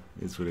you go.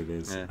 It's what it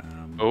is. Yeah.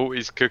 Oh,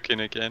 he's cooking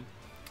again.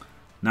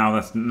 Now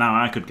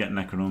I could get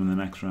Necrognome in the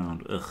next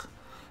round. Ugh.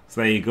 So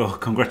there you go.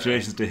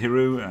 Congratulations to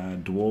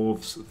Hiru.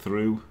 Dwarves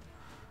through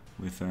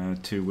with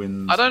 2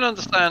 wins. I don't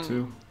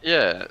understand.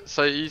 Yeah,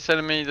 so you're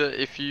telling me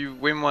that if you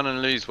win one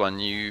and lose one,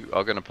 you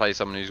are going to play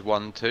someone who's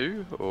won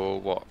 2, or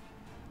what?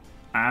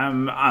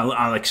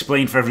 I'll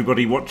explain for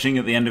everybody watching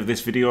at the end of this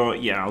video.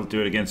 Yeah, I'll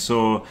do it again.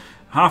 So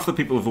half the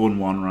people have won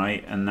 1,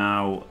 right? And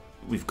now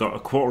we've got a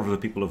quarter of the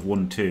people have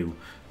won 2.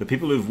 The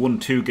people who've won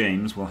 2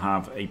 games will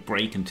have a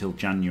break until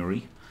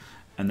January.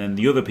 And then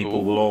the other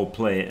people will all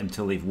play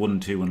until they've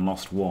won 2 and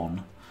lost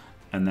 1.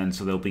 And then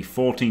so there'll be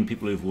 14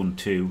 people who've won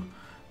 2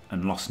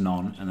 and lost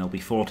none. And there'll be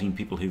 14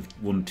 people who've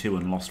won 2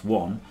 and lost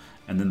 1.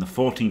 And then the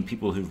 14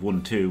 people who've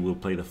won 2 will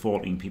play the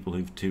 14 people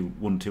who've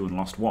won 2 and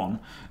lost 1.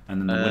 And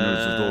then the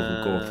winners of those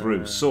will go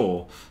through.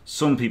 So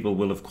some people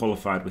will have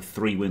qualified with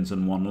 3 wins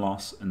and 1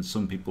 loss. And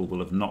some people will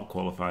have not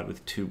qualified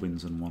with 2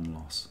 wins and 1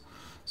 loss.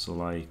 So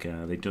like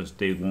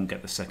they won't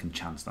get the second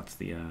chance. That's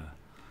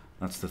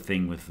the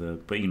thing with the,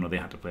 but you know, they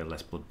had to play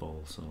less Blood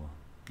Bowl, so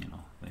you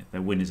know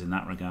they're winners in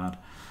that regard.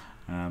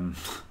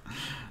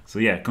 So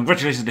yeah,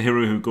 congratulations to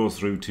Hiru, who goes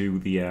through to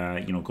the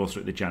goes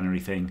through the January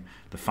thing,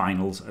 the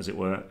finals as it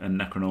were, and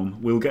Necrognome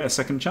will get a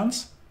second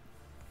chance.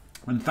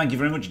 And thank you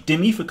very much,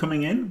 Dimmy, for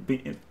coming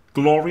in.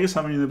 Glorious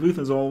having you in the booth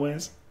as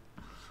always.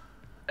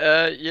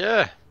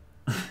 Yeah,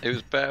 it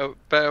was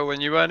better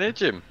when you weren't here,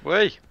 Jim.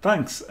 Wait.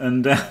 Thanks,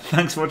 and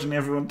thanks for watching,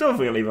 everyone. Don't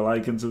forget to leave a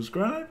like and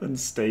subscribe, and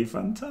stay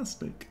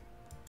fantastic.